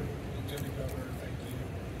 Mayor, Lieutenant Governor, thank you,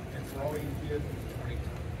 and for all you did in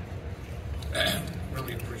 2020.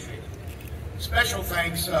 Really appreciate it. Special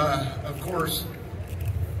thanks, of course,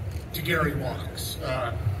 to Gary Wachs.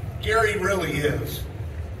 Gary really is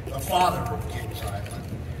the father of Kings Island,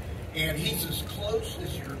 and he's as close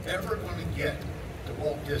as you're ever going to get to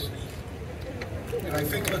Walt Disney. And I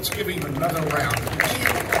think let's give him another round. You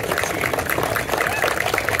can't appreciate it.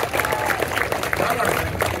 I want to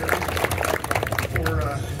thank Gary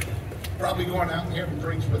for probably going out and having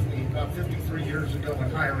drinks with me about 53 years ago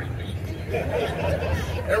and hiring me.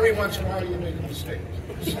 Every once in a while you make a mistake.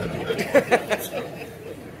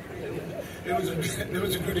 It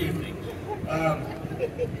was a good evening.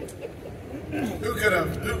 Who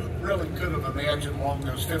really could have imagined along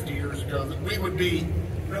those 50 years ago that we would be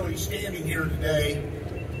really standing here today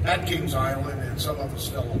at Kings Island, and some of us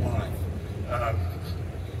still alive.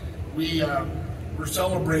 We're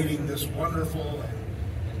celebrating this wonderful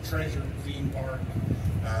and treasured theme park,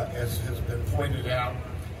 as has been pointed out.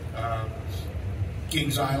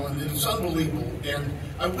 Kings Island, and it's unbelievable. And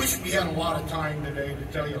I wish we had a lot of time today to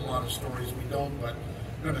tell you a lot of stories. We don't, but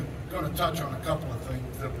I'm going to touch on a couple of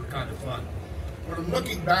things that were kind of fun. When I'm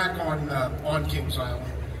looking back on Kings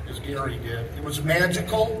Island, as Gary did, it was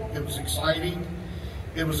magical, it was exciting,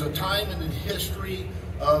 it was a time in the history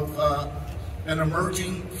of an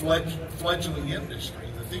emerging fledgling industry,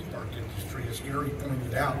 the theme park industry, as Gary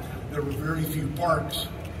pointed out. There were very few parks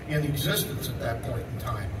in existence at that point in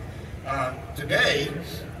time. Today,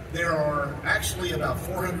 there are actually about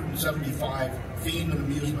 475 theme and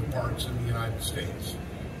amusement parks in the United States.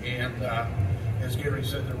 And as Gary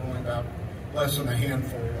said, there were only about less than a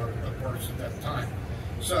handful of parks at that time.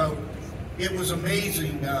 So it was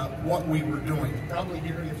amazing what we were doing. Probably,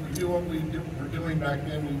 Gary, if we knew what we were doing back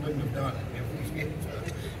then, we wouldn't have done it if we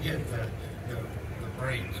hit the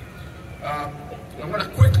brains. I want to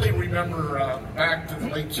quickly remember back to the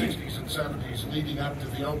late 60s and 70s, leading up to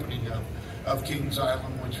the opening of Kings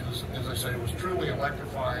Island, which was, as I say, was truly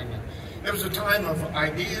electrifying. It was a time of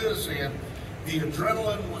ideas, and the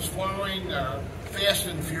adrenaline was flowing, fast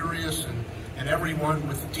and furious, and everyone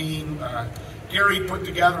with the team. Gary put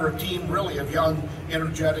together a team really of young,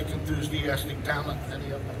 energetic, enthusiastic talent.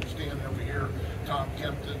 Many of them stand over here. Tom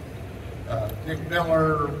Kempton, Nick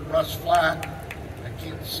Miller, Russ Flatt. I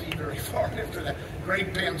can't see very far after that.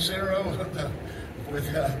 Greg Pansero,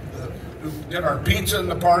 who did our pizza in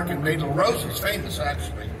the park and made La Rosa's famous,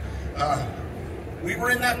 actually. We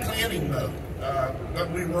were in that planning mode, but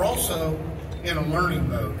we were also in a learning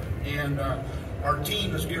mode. And our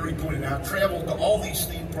team, as Gary pointed out, traveled to all these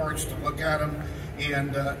theme parks to look at them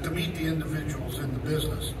and to meet the individuals in the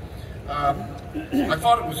business. I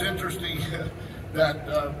thought it was interesting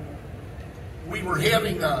that we were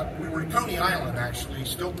in Coney Island, actually,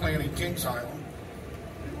 still planning Kings Island.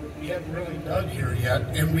 We hadn't really dug here yet,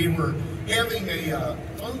 and we were having a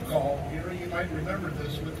phone call, you might remember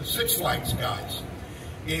this, with the Six Flags guys.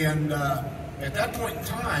 And at that point in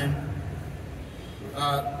time,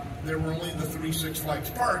 there were only the 3 Six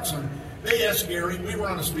Flags parks, and they asked Gary, we were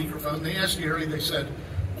on a speakerphone, they asked Gary, they said,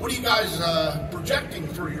 what are you guys projecting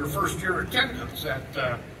for your first year attendance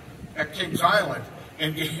at Kings Island?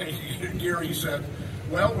 And Gary said,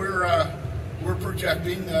 well, we're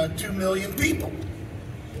projecting 2 million people.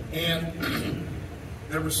 And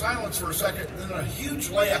there was silence for a second, and then a huge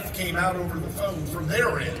laugh came out over the phone from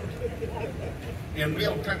their end. And we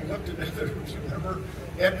all kind of looked at each other. Remember,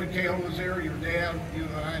 Ed McHale was there, your dad, you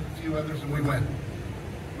and I, and a few others, and we went,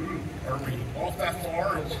 are we off that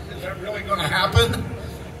far? Is that really going to happen?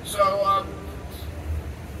 So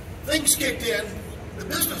things kicked in. The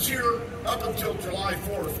business here up until July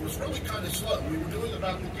 4th was really kind of slow. We were doing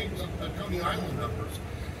about the Coney Island numbers.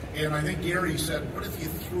 And I think Gary said, what if you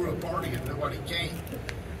threw a party and nobody came?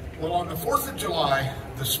 Well, on the 4th of July,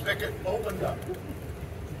 the spigot opened up.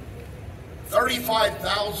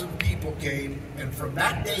 35,000 people came, and from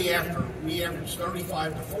that day after, we averaged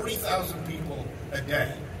 35,000 to 40,000 people a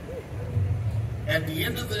day. At the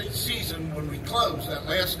end of the season, when we closed that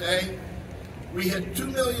last day, we had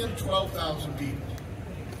 2,012,000 people.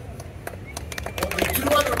 Only 2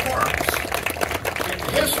 other parks in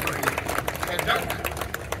history had done that.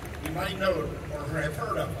 You might know or have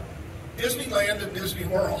heard of them. Disneyland and Disney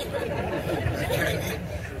World. Okay?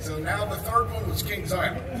 So now the third one was Kings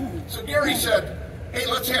Island. So Gary said, hey,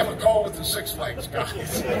 let's have a call with the Six Flags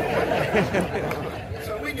guys.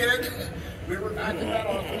 So we did. We were back in that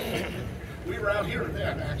office. We were out here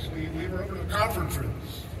then, actually. We were over in the conference room.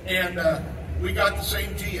 And we got the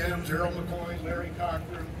same GMs, Harold McCoy, Larry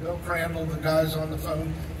Cochran, Bill Crandall, the guys on the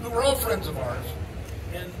phone, who were all friends of ours.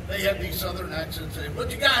 And they had these southern accents saying,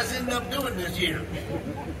 "What you guys end up doing this year?"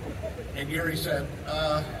 And Gary said,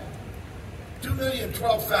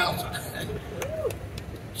 2,012,000.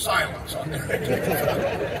 Silence on there.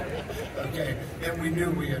 Okay, and we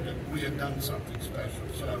knew we had done something special.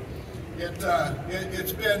 So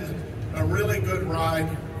it's been a really good ride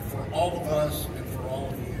for all of us and for all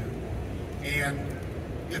of you. And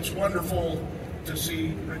it's wonderful to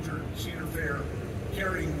see Richard Cedar Fair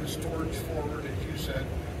carrying this torch forward. As you said,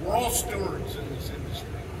 we're all stewards in this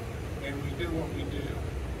industry, and we do what we do.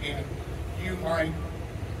 And you, Mike,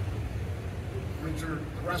 Richard,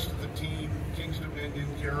 the rest of the team, Kings Dominion,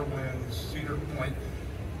 Carowinds, Cedar Point,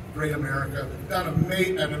 Great America, have done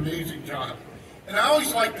an amazing job. And I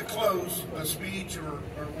always like to close a speech or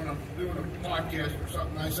when I'm doing a podcast or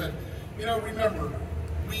something, I said, you know, remember,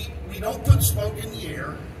 we don't put smoke in the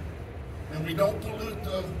air and we don't pollute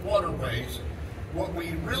the waterways. What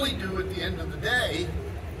we really do at the end of the day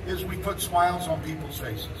is we put smiles on people's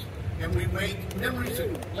faces. And we make memories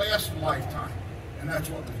that last a lifetime. And that's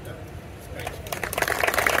what we've done. Thank you.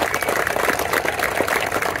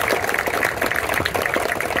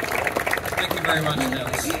 Thank you very much,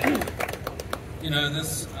 Dennis. You know,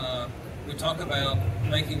 this, we talk about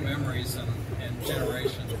making memories and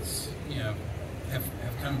generations, you know, have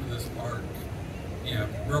come to this park. You know,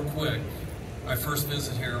 real quick, my first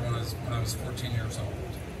visit here when I was 14 years old.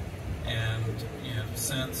 And, you know,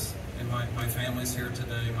 since, and my family's here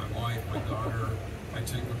today, my wife, my daughter, my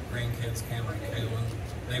two grandkids, Cameron and Kaylin,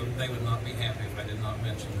 they would not be happy if I did not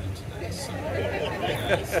mention them today. So,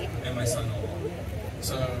 guys, and my son-in-law.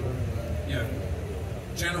 So, you know,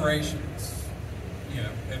 generations, you know,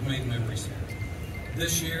 have made memories here.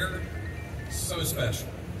 This year, so special.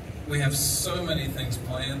 We have so many things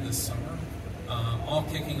planned this summer, all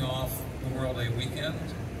kicking off Memorial Day weekend.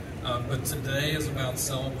 But today is about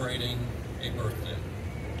celebrating a birthday.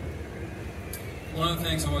 One of the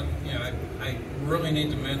things I really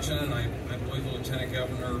need to mention, and I believe the Lieutenant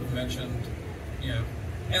Governor mentioned, you know,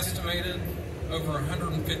 estimated over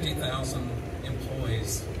 150,000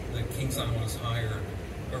 employees that Kings Island has hired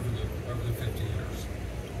over the 50 years.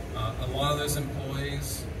 A lot of those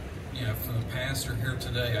employees, you know, from the past are here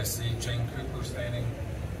today. I see Jane Cooper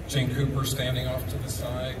standing off to the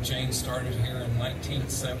side. Jane started here in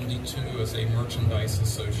 1972 as a merchandise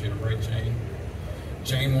associate, right, Jane?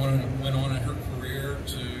 Jane went on in her career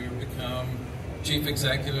to become chief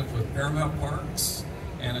executive with Paramount Parks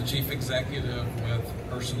and a chief executive with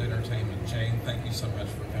Hearst Entertainment. Jane, thank you so much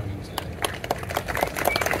for coming today.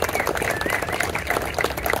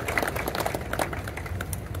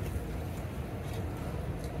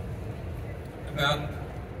 About,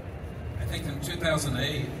 I think in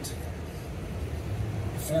 2008,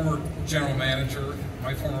 former general manager,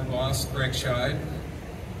 my former boss, Greg Scheid.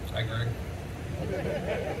 Hi, Greg.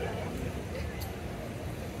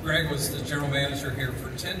 Greg was the general manager here for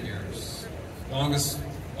 10 years. Longest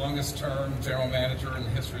term general manager in the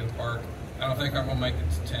history of the park. I don't think I'm going to make it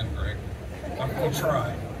to 10, Greg. I'm going to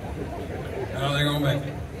try. I don't think I'm going to make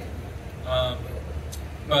it.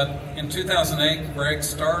 But in 2008, Greg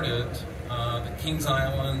started the Kings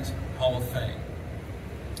Island Hall of Fame.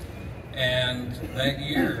 And that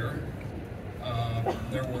year,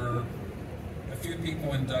 there were a few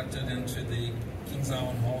people inducted into the Kings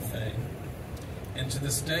Island Hall of Fame. And to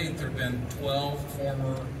this date, there have been 12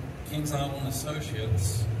 former Kings Island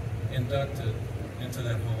associates inducted into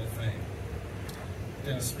that Hall of Fame.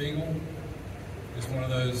 Dennis Speigel was one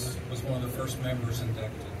of the first members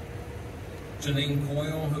inducted. Janine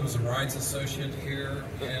Coyle, who was a rides associate here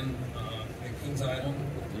at Kings Island,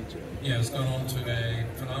 you know, has gone on to a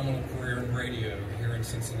phenomenal career in radio here in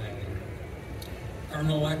Cincinnati.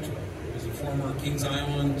 Carmen Electra is a former Kings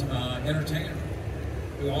Island entertainer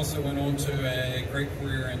who also went on to a great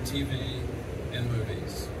career in TV and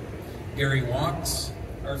movies. Gary Wachs,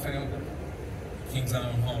 our founder, Kings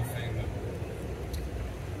Island Hall of Fame member.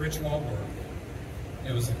 Rich Wahlberg,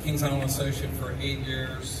 it was a Kings Island associate for 8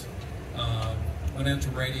 years, went into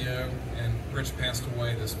radio, and Rich passed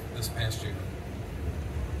away this past year.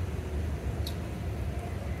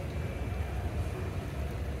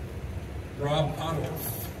 Rob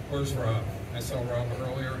Potterworth, where's Rob? I saw Rob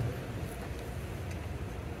earlier.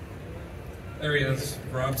 There he is.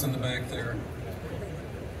 Rob's in the back there.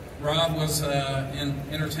 Rob was in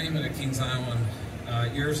entertainment at Kings Island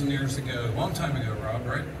years and years ago. A long time ago, Rob,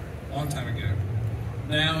 right? Long time ago.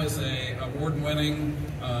 Now is a award-winning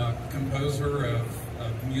composer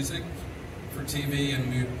of music for TV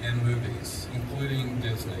and movies, including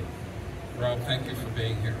Disney. Rob, thank you for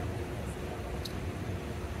being here.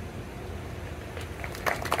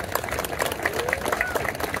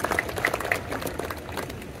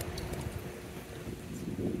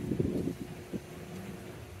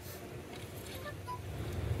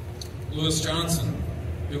 Louis Johnson,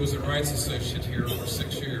 who was a rights associate here for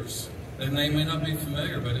 6 years. That name may not be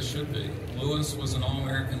familiar, but it should be. Louis was an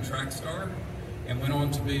All-American track star and went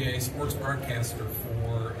on to be a sports broadcaster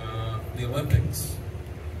for the Olympics.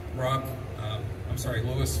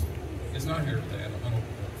 Louis is not here today. I don't know.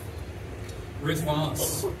 Ruth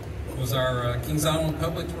Voss was our Kings Island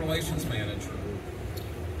Public Relations Manager.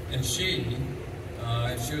 And she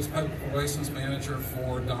was Public Relations Manager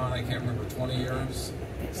for, Don, I can't remember, 20 years?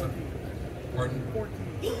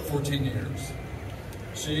 14 years.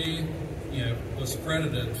 She, was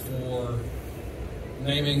credited for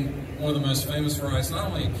naming one of the most famous rides, not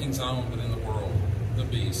only in Kings Island, but in the world, the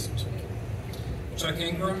Beast. Chuck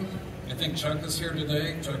Ingram, I think Chuck is here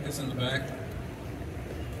today. Chuck is in the back.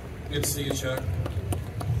 Good to see you, Chuck.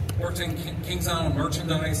 Worked in Kings Island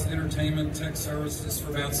merchandise, entertainment, tech services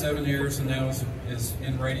for about 7 years, and now is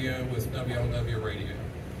in radio with WLW Radio.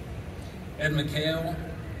 Ed McHale,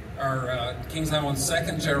 our Kings Island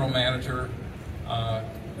second general manager.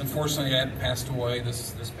 Unfortunately, Ed passed away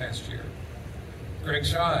this past year. Greg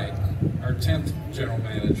Scheid, our 10th general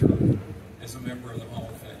manager, is a member of the Hall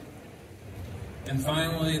of Fame. And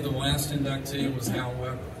finally, the last inductee was Hal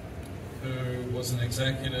Weber, who was an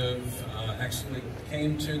executive, actually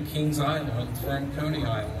came to Kings Island from Coney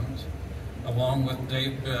Island, along with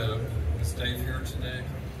Dave Bibb. Is Dave here today?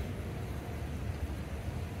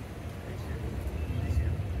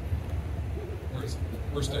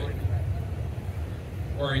 Where's Dave?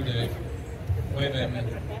 Where are you, Dave? Wave at me.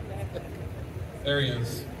 There he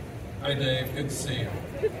is. Hi, Dave. Good to see you.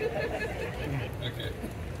 Okay.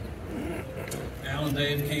 Al and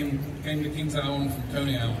Dave came to Kings Island from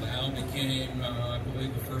Coney Island. Al became, I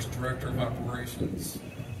believe, the first director of operations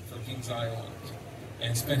for Kings Island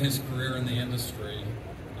and spent his career in the industry.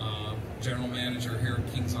 General manager here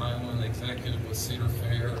at Kings Island, executive with Cedar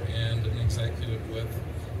Fair, and an executive with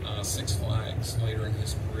Six Flags later in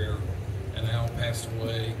his career. And Al passed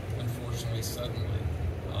away, unfortunately, suddenly,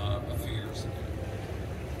 a few years ago.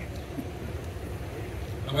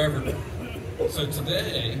 However, so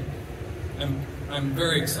today, I'm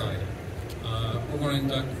very excited. We're going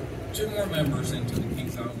to induct 2 more members into the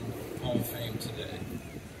Kings Island Hall of Fame today.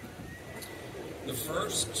 The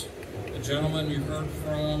first, a gentleman you heard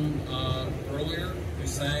from earlier, who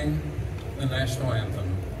sang the national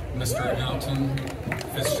anthem, Mr. Alton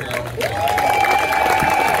Fitzgerald.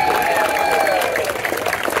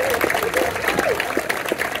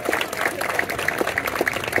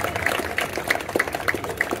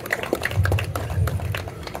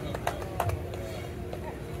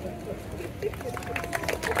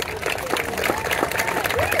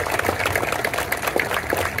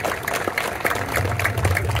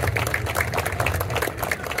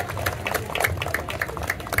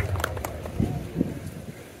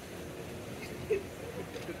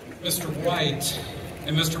 Mr. White,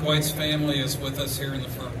 and Mr. White's family is with us here in the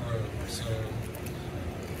front row. So,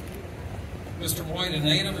 Mr. White, a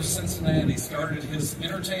native of Cincinnati, started his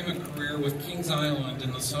entertainment career with Kings Island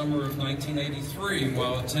in the summer of 1983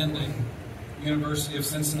 while attending University of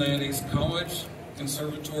Cincinnati's College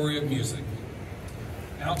Conservatory of Music.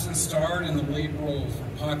 Alton starred in the lead roles for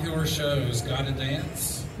popular shows Gotta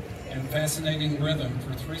Dance and Fascinating Rhythm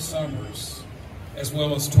for 3 summers, as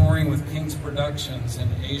well as touring with King's Productions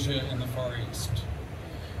in Asia and the Far East.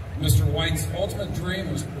 Mr. White's ultimate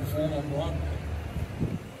dream was to perform on Broadway.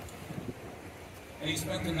 And he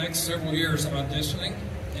spent the next several years auditioning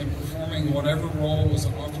and performing whatever role was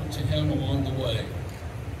offered to him along the way.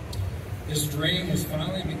 His dream was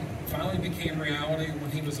finally became reality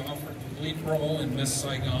when he was offered the lead role in Miss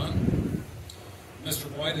Saigon.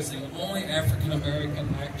 Mr. White is the only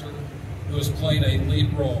African-American actor who has played a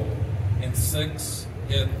lead role in 6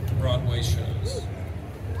 hit Broadway shows.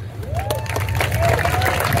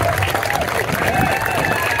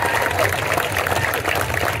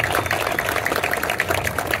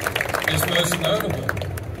 His most notable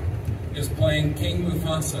is playing King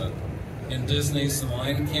Mufasa in Disney's The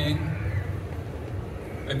Lion King,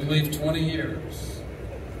 I believe 12 years.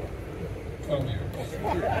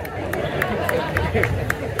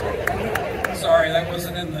 Sorry, that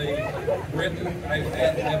wasn't in the written. I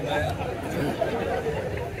had to have that.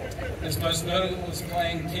 His most notable was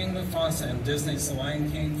playing King Mufasa in Disney's The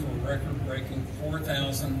Lion King for a record-breaking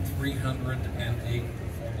 4,308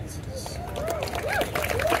 performances.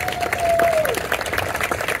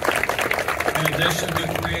 In addition to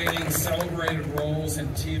creating celebrated roles in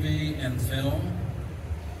TV and film,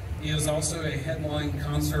 he is also a headline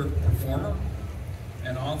concert performer,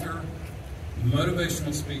 an author,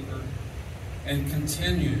 motivational speaker, and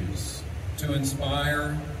continues to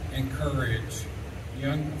inspire and encourage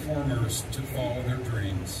young performers to follow their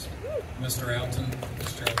dreams. Mr. Alton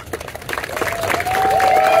Fitzgerald.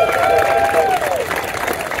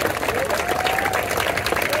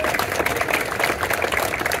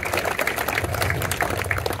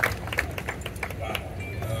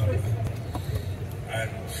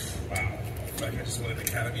 I just won an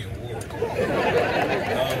Academy Award.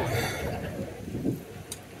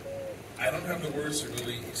 I don't have the words to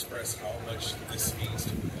really express how much this means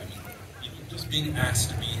to me. I mean, just being asked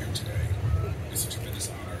to be here today is a tremendous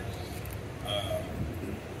honor.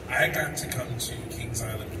 I got to come to Kings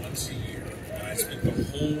Island once a year, and I spent the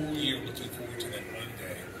whole year looking forward to that one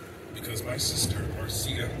day because my sister,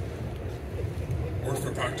 Marcia, worked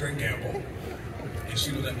for Procter & Gamble, and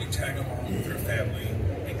she would let me tag along with her family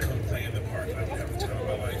and come play in the park. I would have the time of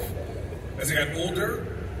my life. As I got older,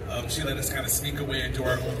 she let us kind of sneak away and do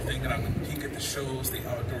our own thing, and I would peek at the shows, the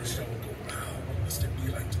outdoor show, and go, wow, what must it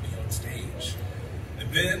be like to be on stage?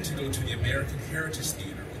 And then to go to the American Heritage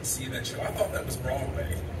Theater and see that show. I thought that was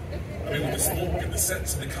Broadway. I mean, with the smoke and the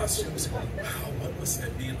sets and the costumes, and wow, what must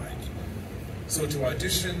that be like? So to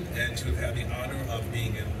audition and to have the honor of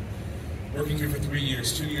being working here for 3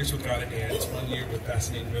 years, 2 years with God and Dance, 1 year with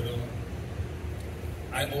Fascinating Rhythm,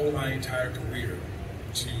 I owe my entire career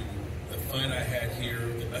to the fun I had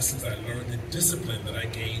here, the lessons I learned, the discipline that I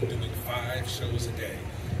gained doing 5 shows a day.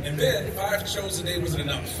 And then 5 shows a day wasn't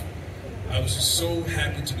enough. I was just so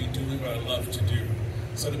happy to be doing what I love to do.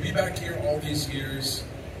 So to be back here all these years,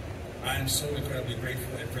 I am so incredibly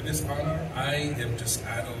grateful. And for this honor, I just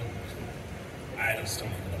don't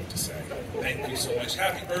even know what to say. Thank you so much.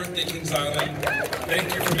 Happy birthday, Kings Island.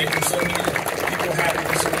 Thank you for making so many people happy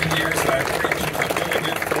for so many years. I pray you keep doing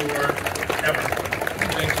it forever.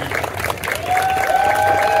 Thank you.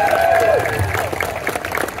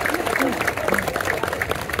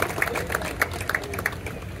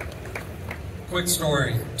 Quick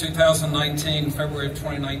story. 2019, February of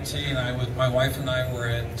 2019, my wife and I were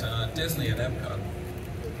at Disney at Epcot.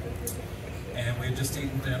 And we had just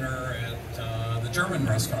eaten dinner at the German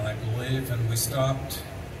restaurant, I believe, and we stopped,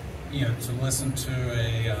 to listen to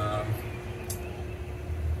a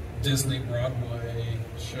Disney Broadway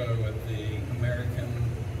show at the American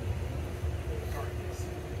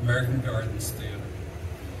Gardens Theater.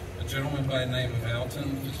 A gentleman by the name of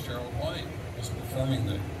Alton Fitzgerald White was performing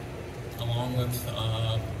there, along with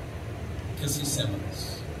Kissy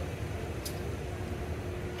Simmons.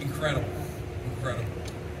 Incredible, incredible.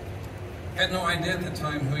 Had no idea at the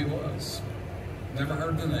time who he was. Never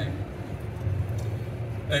heard the name.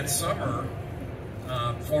 That summer,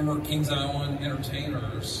 former Kings Island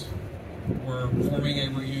entertainers were forming a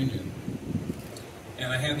reunion.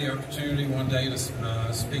 And I had the opportunity one day to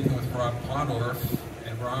speaking with Rob Podorf,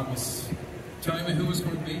 and Rob was telling me who was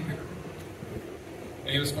going to be here. And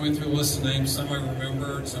he was going through a list of names, some I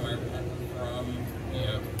remembered, some I remember from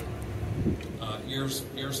years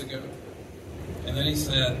ago. And then he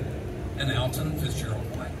said, and Alton Fitzgerald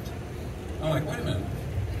White. I'm like, wait a minute.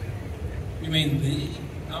 You mean the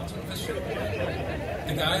Alton Fitzgerald White?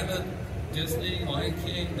 The guy that Disney, Lion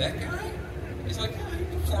King, that guy? He's like, yeah, he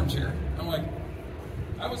performs here. I'm like,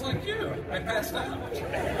 I was like you. I passed out.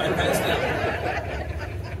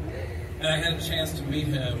 And I had a chance to meet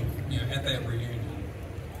him, at that reunion.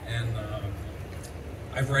 And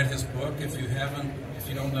I've read his book. If you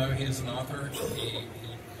don't know, he is an author. He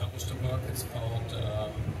published a book. It's called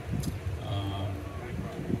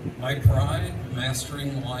My Pride,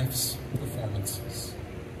 Mastering Life's Performances.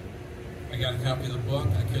 I got a copy of the book.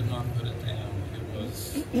 I could not put it down. It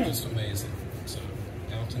was just amazing. So,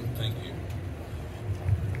 Alton, thank you.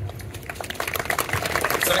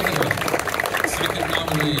 Second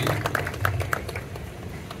nominee.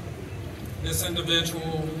 This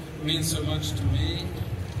individual means so much to me,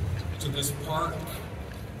 to this park,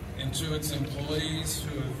 and to its employees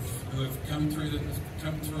who have come through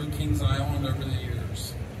Kings Island over the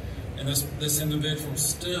years. And this individual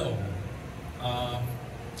still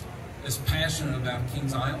is passionate about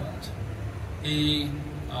Kings Island. He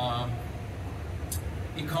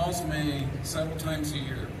calls me several times a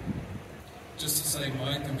year just to say,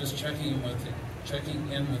 Mike, I'm just checking in with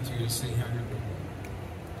you to see how you're doing.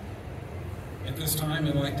 At this time,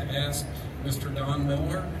 I'd like to ask Mr. Don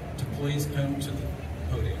Miller to please come to the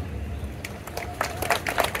podium.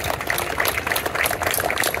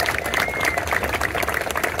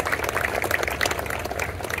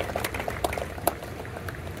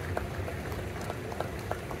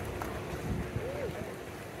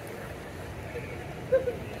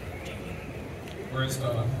 Where's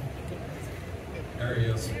Don? There he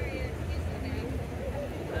is.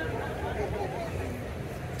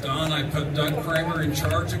 Don, I put Doug Kramer in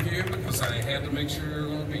charge of you because I had to make sure you were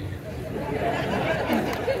going to be here.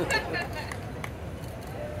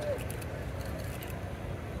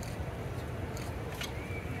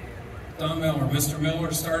 Don Miller. Mr.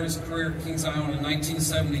 Miller started his career at Kings Island in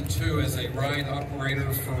 1972 as a ride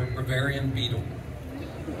operator for Bavarian Beetle.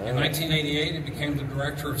 In 1988, he became the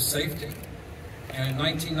Director of Safety, and in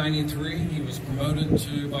 1993, he was promoted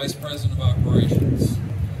to Vice President of Operations.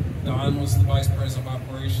 Don was the Vice President of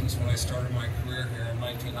Operations when I started my career here in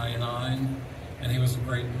 1999, and he was a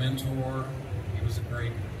great mentor. He was a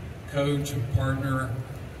great coach and partner,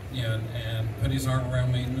 and put his arm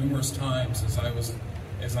around me numerous times as I was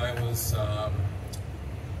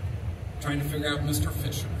trying to figure out Mr.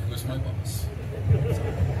 Fisher, who was my boss.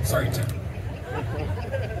 Sorry, Tim.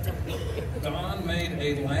 Don made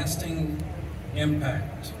a lasting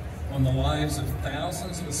impact on the lives of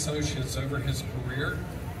thousands of associates over his career,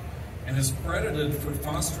 and is credited for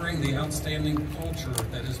fostering the outstanding culture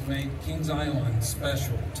that has made Kings Island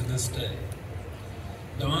special to this day.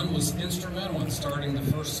 Don was instrumental in starting the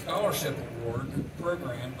first scholarship award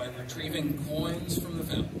program by retrieving coins from the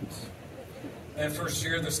fountains. That first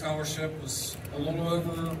year, the scholarship was a little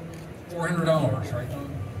over $400, right, Don?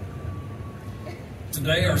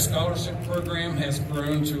 Today, our scholarship program has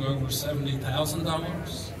grown to over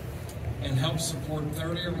 $70,000 and helps support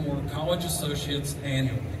 30 or more college associates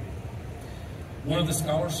annually. One of the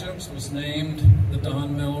scholarships was named the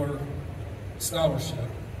Don Miller Scholarship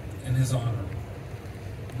in his honor.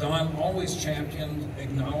 Don always championed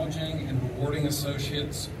acknowledging and rewarding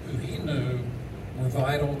associates who he knew were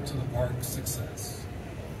vital to the park's success.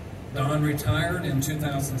 Don retired in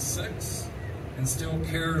 2006 and still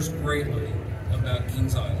cares greatly about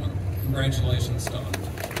Kings Island. Congratulations, Don.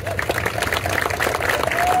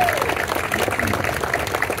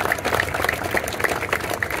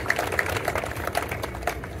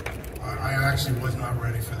 I actually was not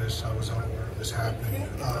ready for this. I was unaware of this happening.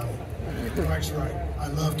 Mike's right. I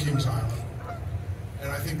love Kings Island.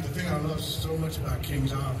 And I think the thing I love so much about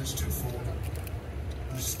Kings Island is twofold.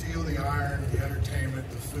 The steel, the iron, the entertainment,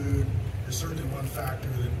 the food is certainly one factor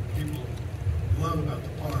that people love about the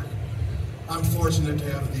park. I'm fortunate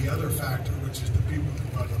to have the other factor, which is the people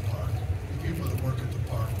that run the park, the people that work at the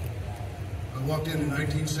park. I walked in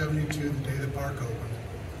 1972, the day the park opened.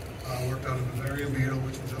 I worked on a Bavarian Beetle,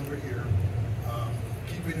 which was over here.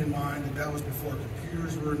 Keeping in mind that that was before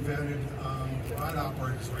computers were invented, the ride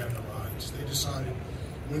operators ran the rides. They decided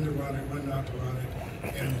when to run it, when not to run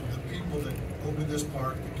it. And the people that opened this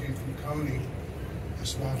park that came from Coney, a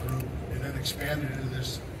small group, and then expanded into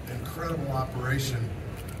this incredible operation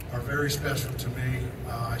are very special to me.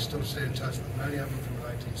 I still stay in touch with many of them from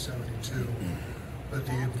 1972. But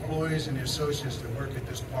the employees and the associates that work at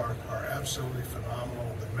this park are absolutely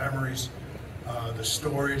phenomenal. The memories, the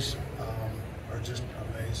stories are just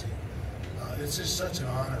amazing. It's just such an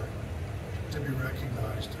honor to be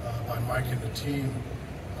recognized by Mike and the team.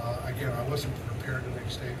 Again, I wasn't prepared to make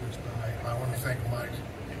statements, but I want to thank Mike.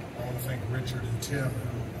 I want to thank Richard and Tim,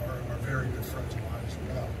 who are very good friends of mine as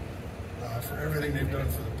well, for everything they've done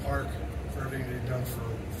for the park, for everything they've done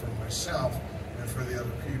for myself, and for the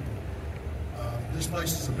other people. This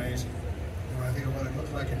place is amazing. And when I think of what it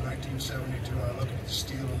looked like in 1972, I look at the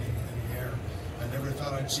steel in the air. I never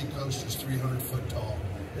thought I'd see coasters 300 foot tall,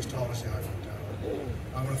 as tall as the Eiffel Tower.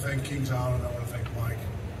 I want to thank Kings Island. I want to thank Mike.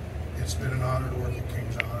 It's been an honor to work at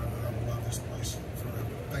Kings Island, and I will love this place forever.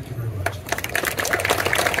 Thank you very much.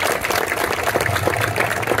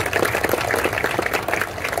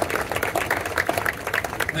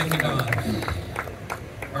 Thank you, Don.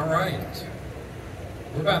 All right.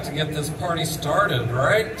 We're about to get this party started,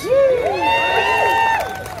 right?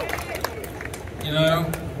 You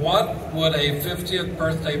know, what would a 50th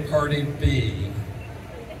birthday party be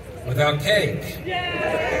without cake?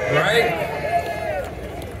 Right?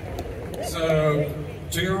 So,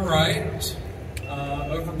 to your right,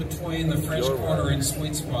 over between the French Corner and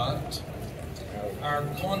Sweet Spot, our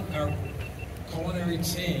culinary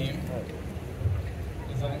team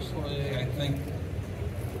is actually, I think,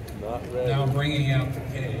 now bringing out the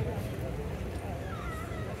cake.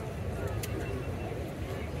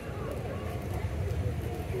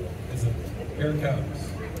 Here it comes.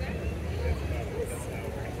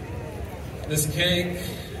 This cake,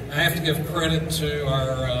 I have to give credit to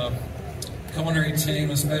our culinary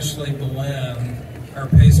team, especially Belen, our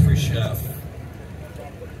pastry chef.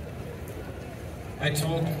 I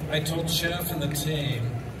told Chef and the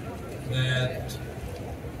team that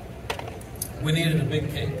we needed a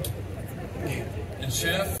big cake. And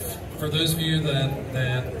Chef, for those of you that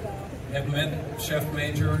have met Chef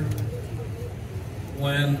Major,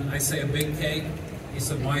 when I say a big cake, he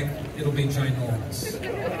said, Mike, it'll be ginormous.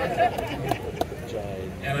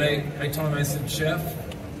 And I told him, I said, Chef,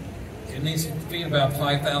 it needs to feed about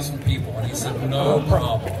 5,000 people. And he said, no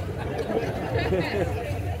problem.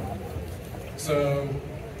 So,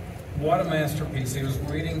 what a masterpiece. He was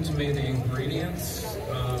reading to me the ingredients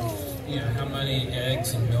of, you know, how many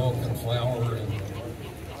eggs and milk and flour and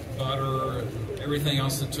butter and everything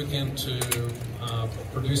else that took into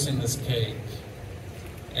producing this cake.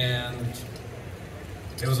 And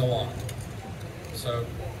it was a lot. So,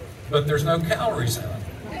 but there's no calories in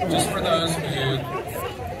it. Just for those of you,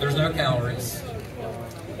 there's no calories.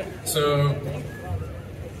 So,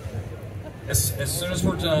 as soon as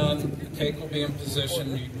we're done, the cake will be in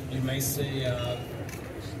position. You may see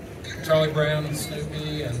Charlie Brown and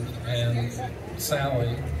Snoopy and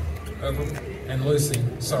Sally over, and Lucy,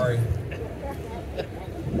 sorry.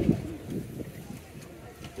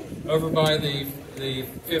 Over by the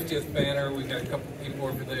 50th banner, we got a couple people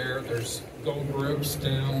over there. There's gold ropes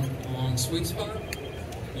down along Sweet Spot.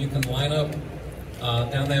 You can line up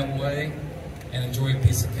down that way and enjoy a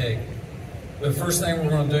piece of cake. The first thing we're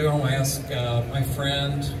going to do, I'm going to ask my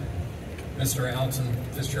friend, Mr. Alton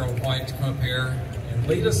Fitzgerald White, to come up here and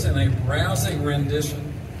lead us in a rousing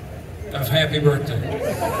rendition of Happy Birthday.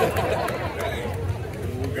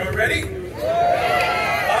 Go ready?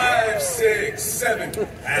 5, 6, 7.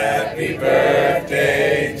 Happy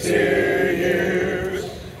birthday to you.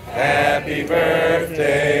 Happy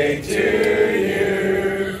birthday to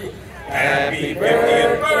you. Happy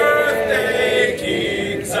birthday,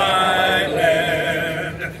 Kings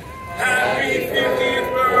Island. Happy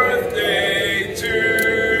 50th birthday to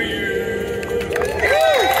you.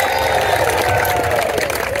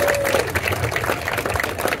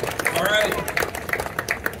 All right.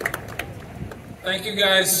 Thank you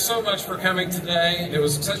guys so much for coming today. It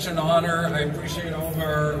was such an honor. I appreciate all of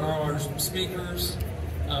our speakers,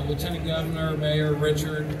 Lieutenant Governor, Mayor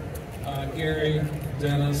Richard, Gary,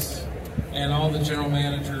 Dennis, and all the general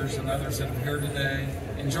managers and others that are here today.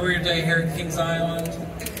 Enjoy your day here at Kings Island,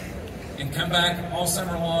 and come back all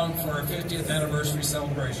summer long for our 50th anniversary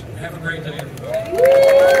celebration. Have a great day, everybody.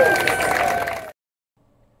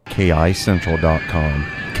 KICentral.com,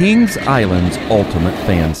 Kings Island's ultimate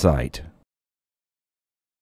fan site.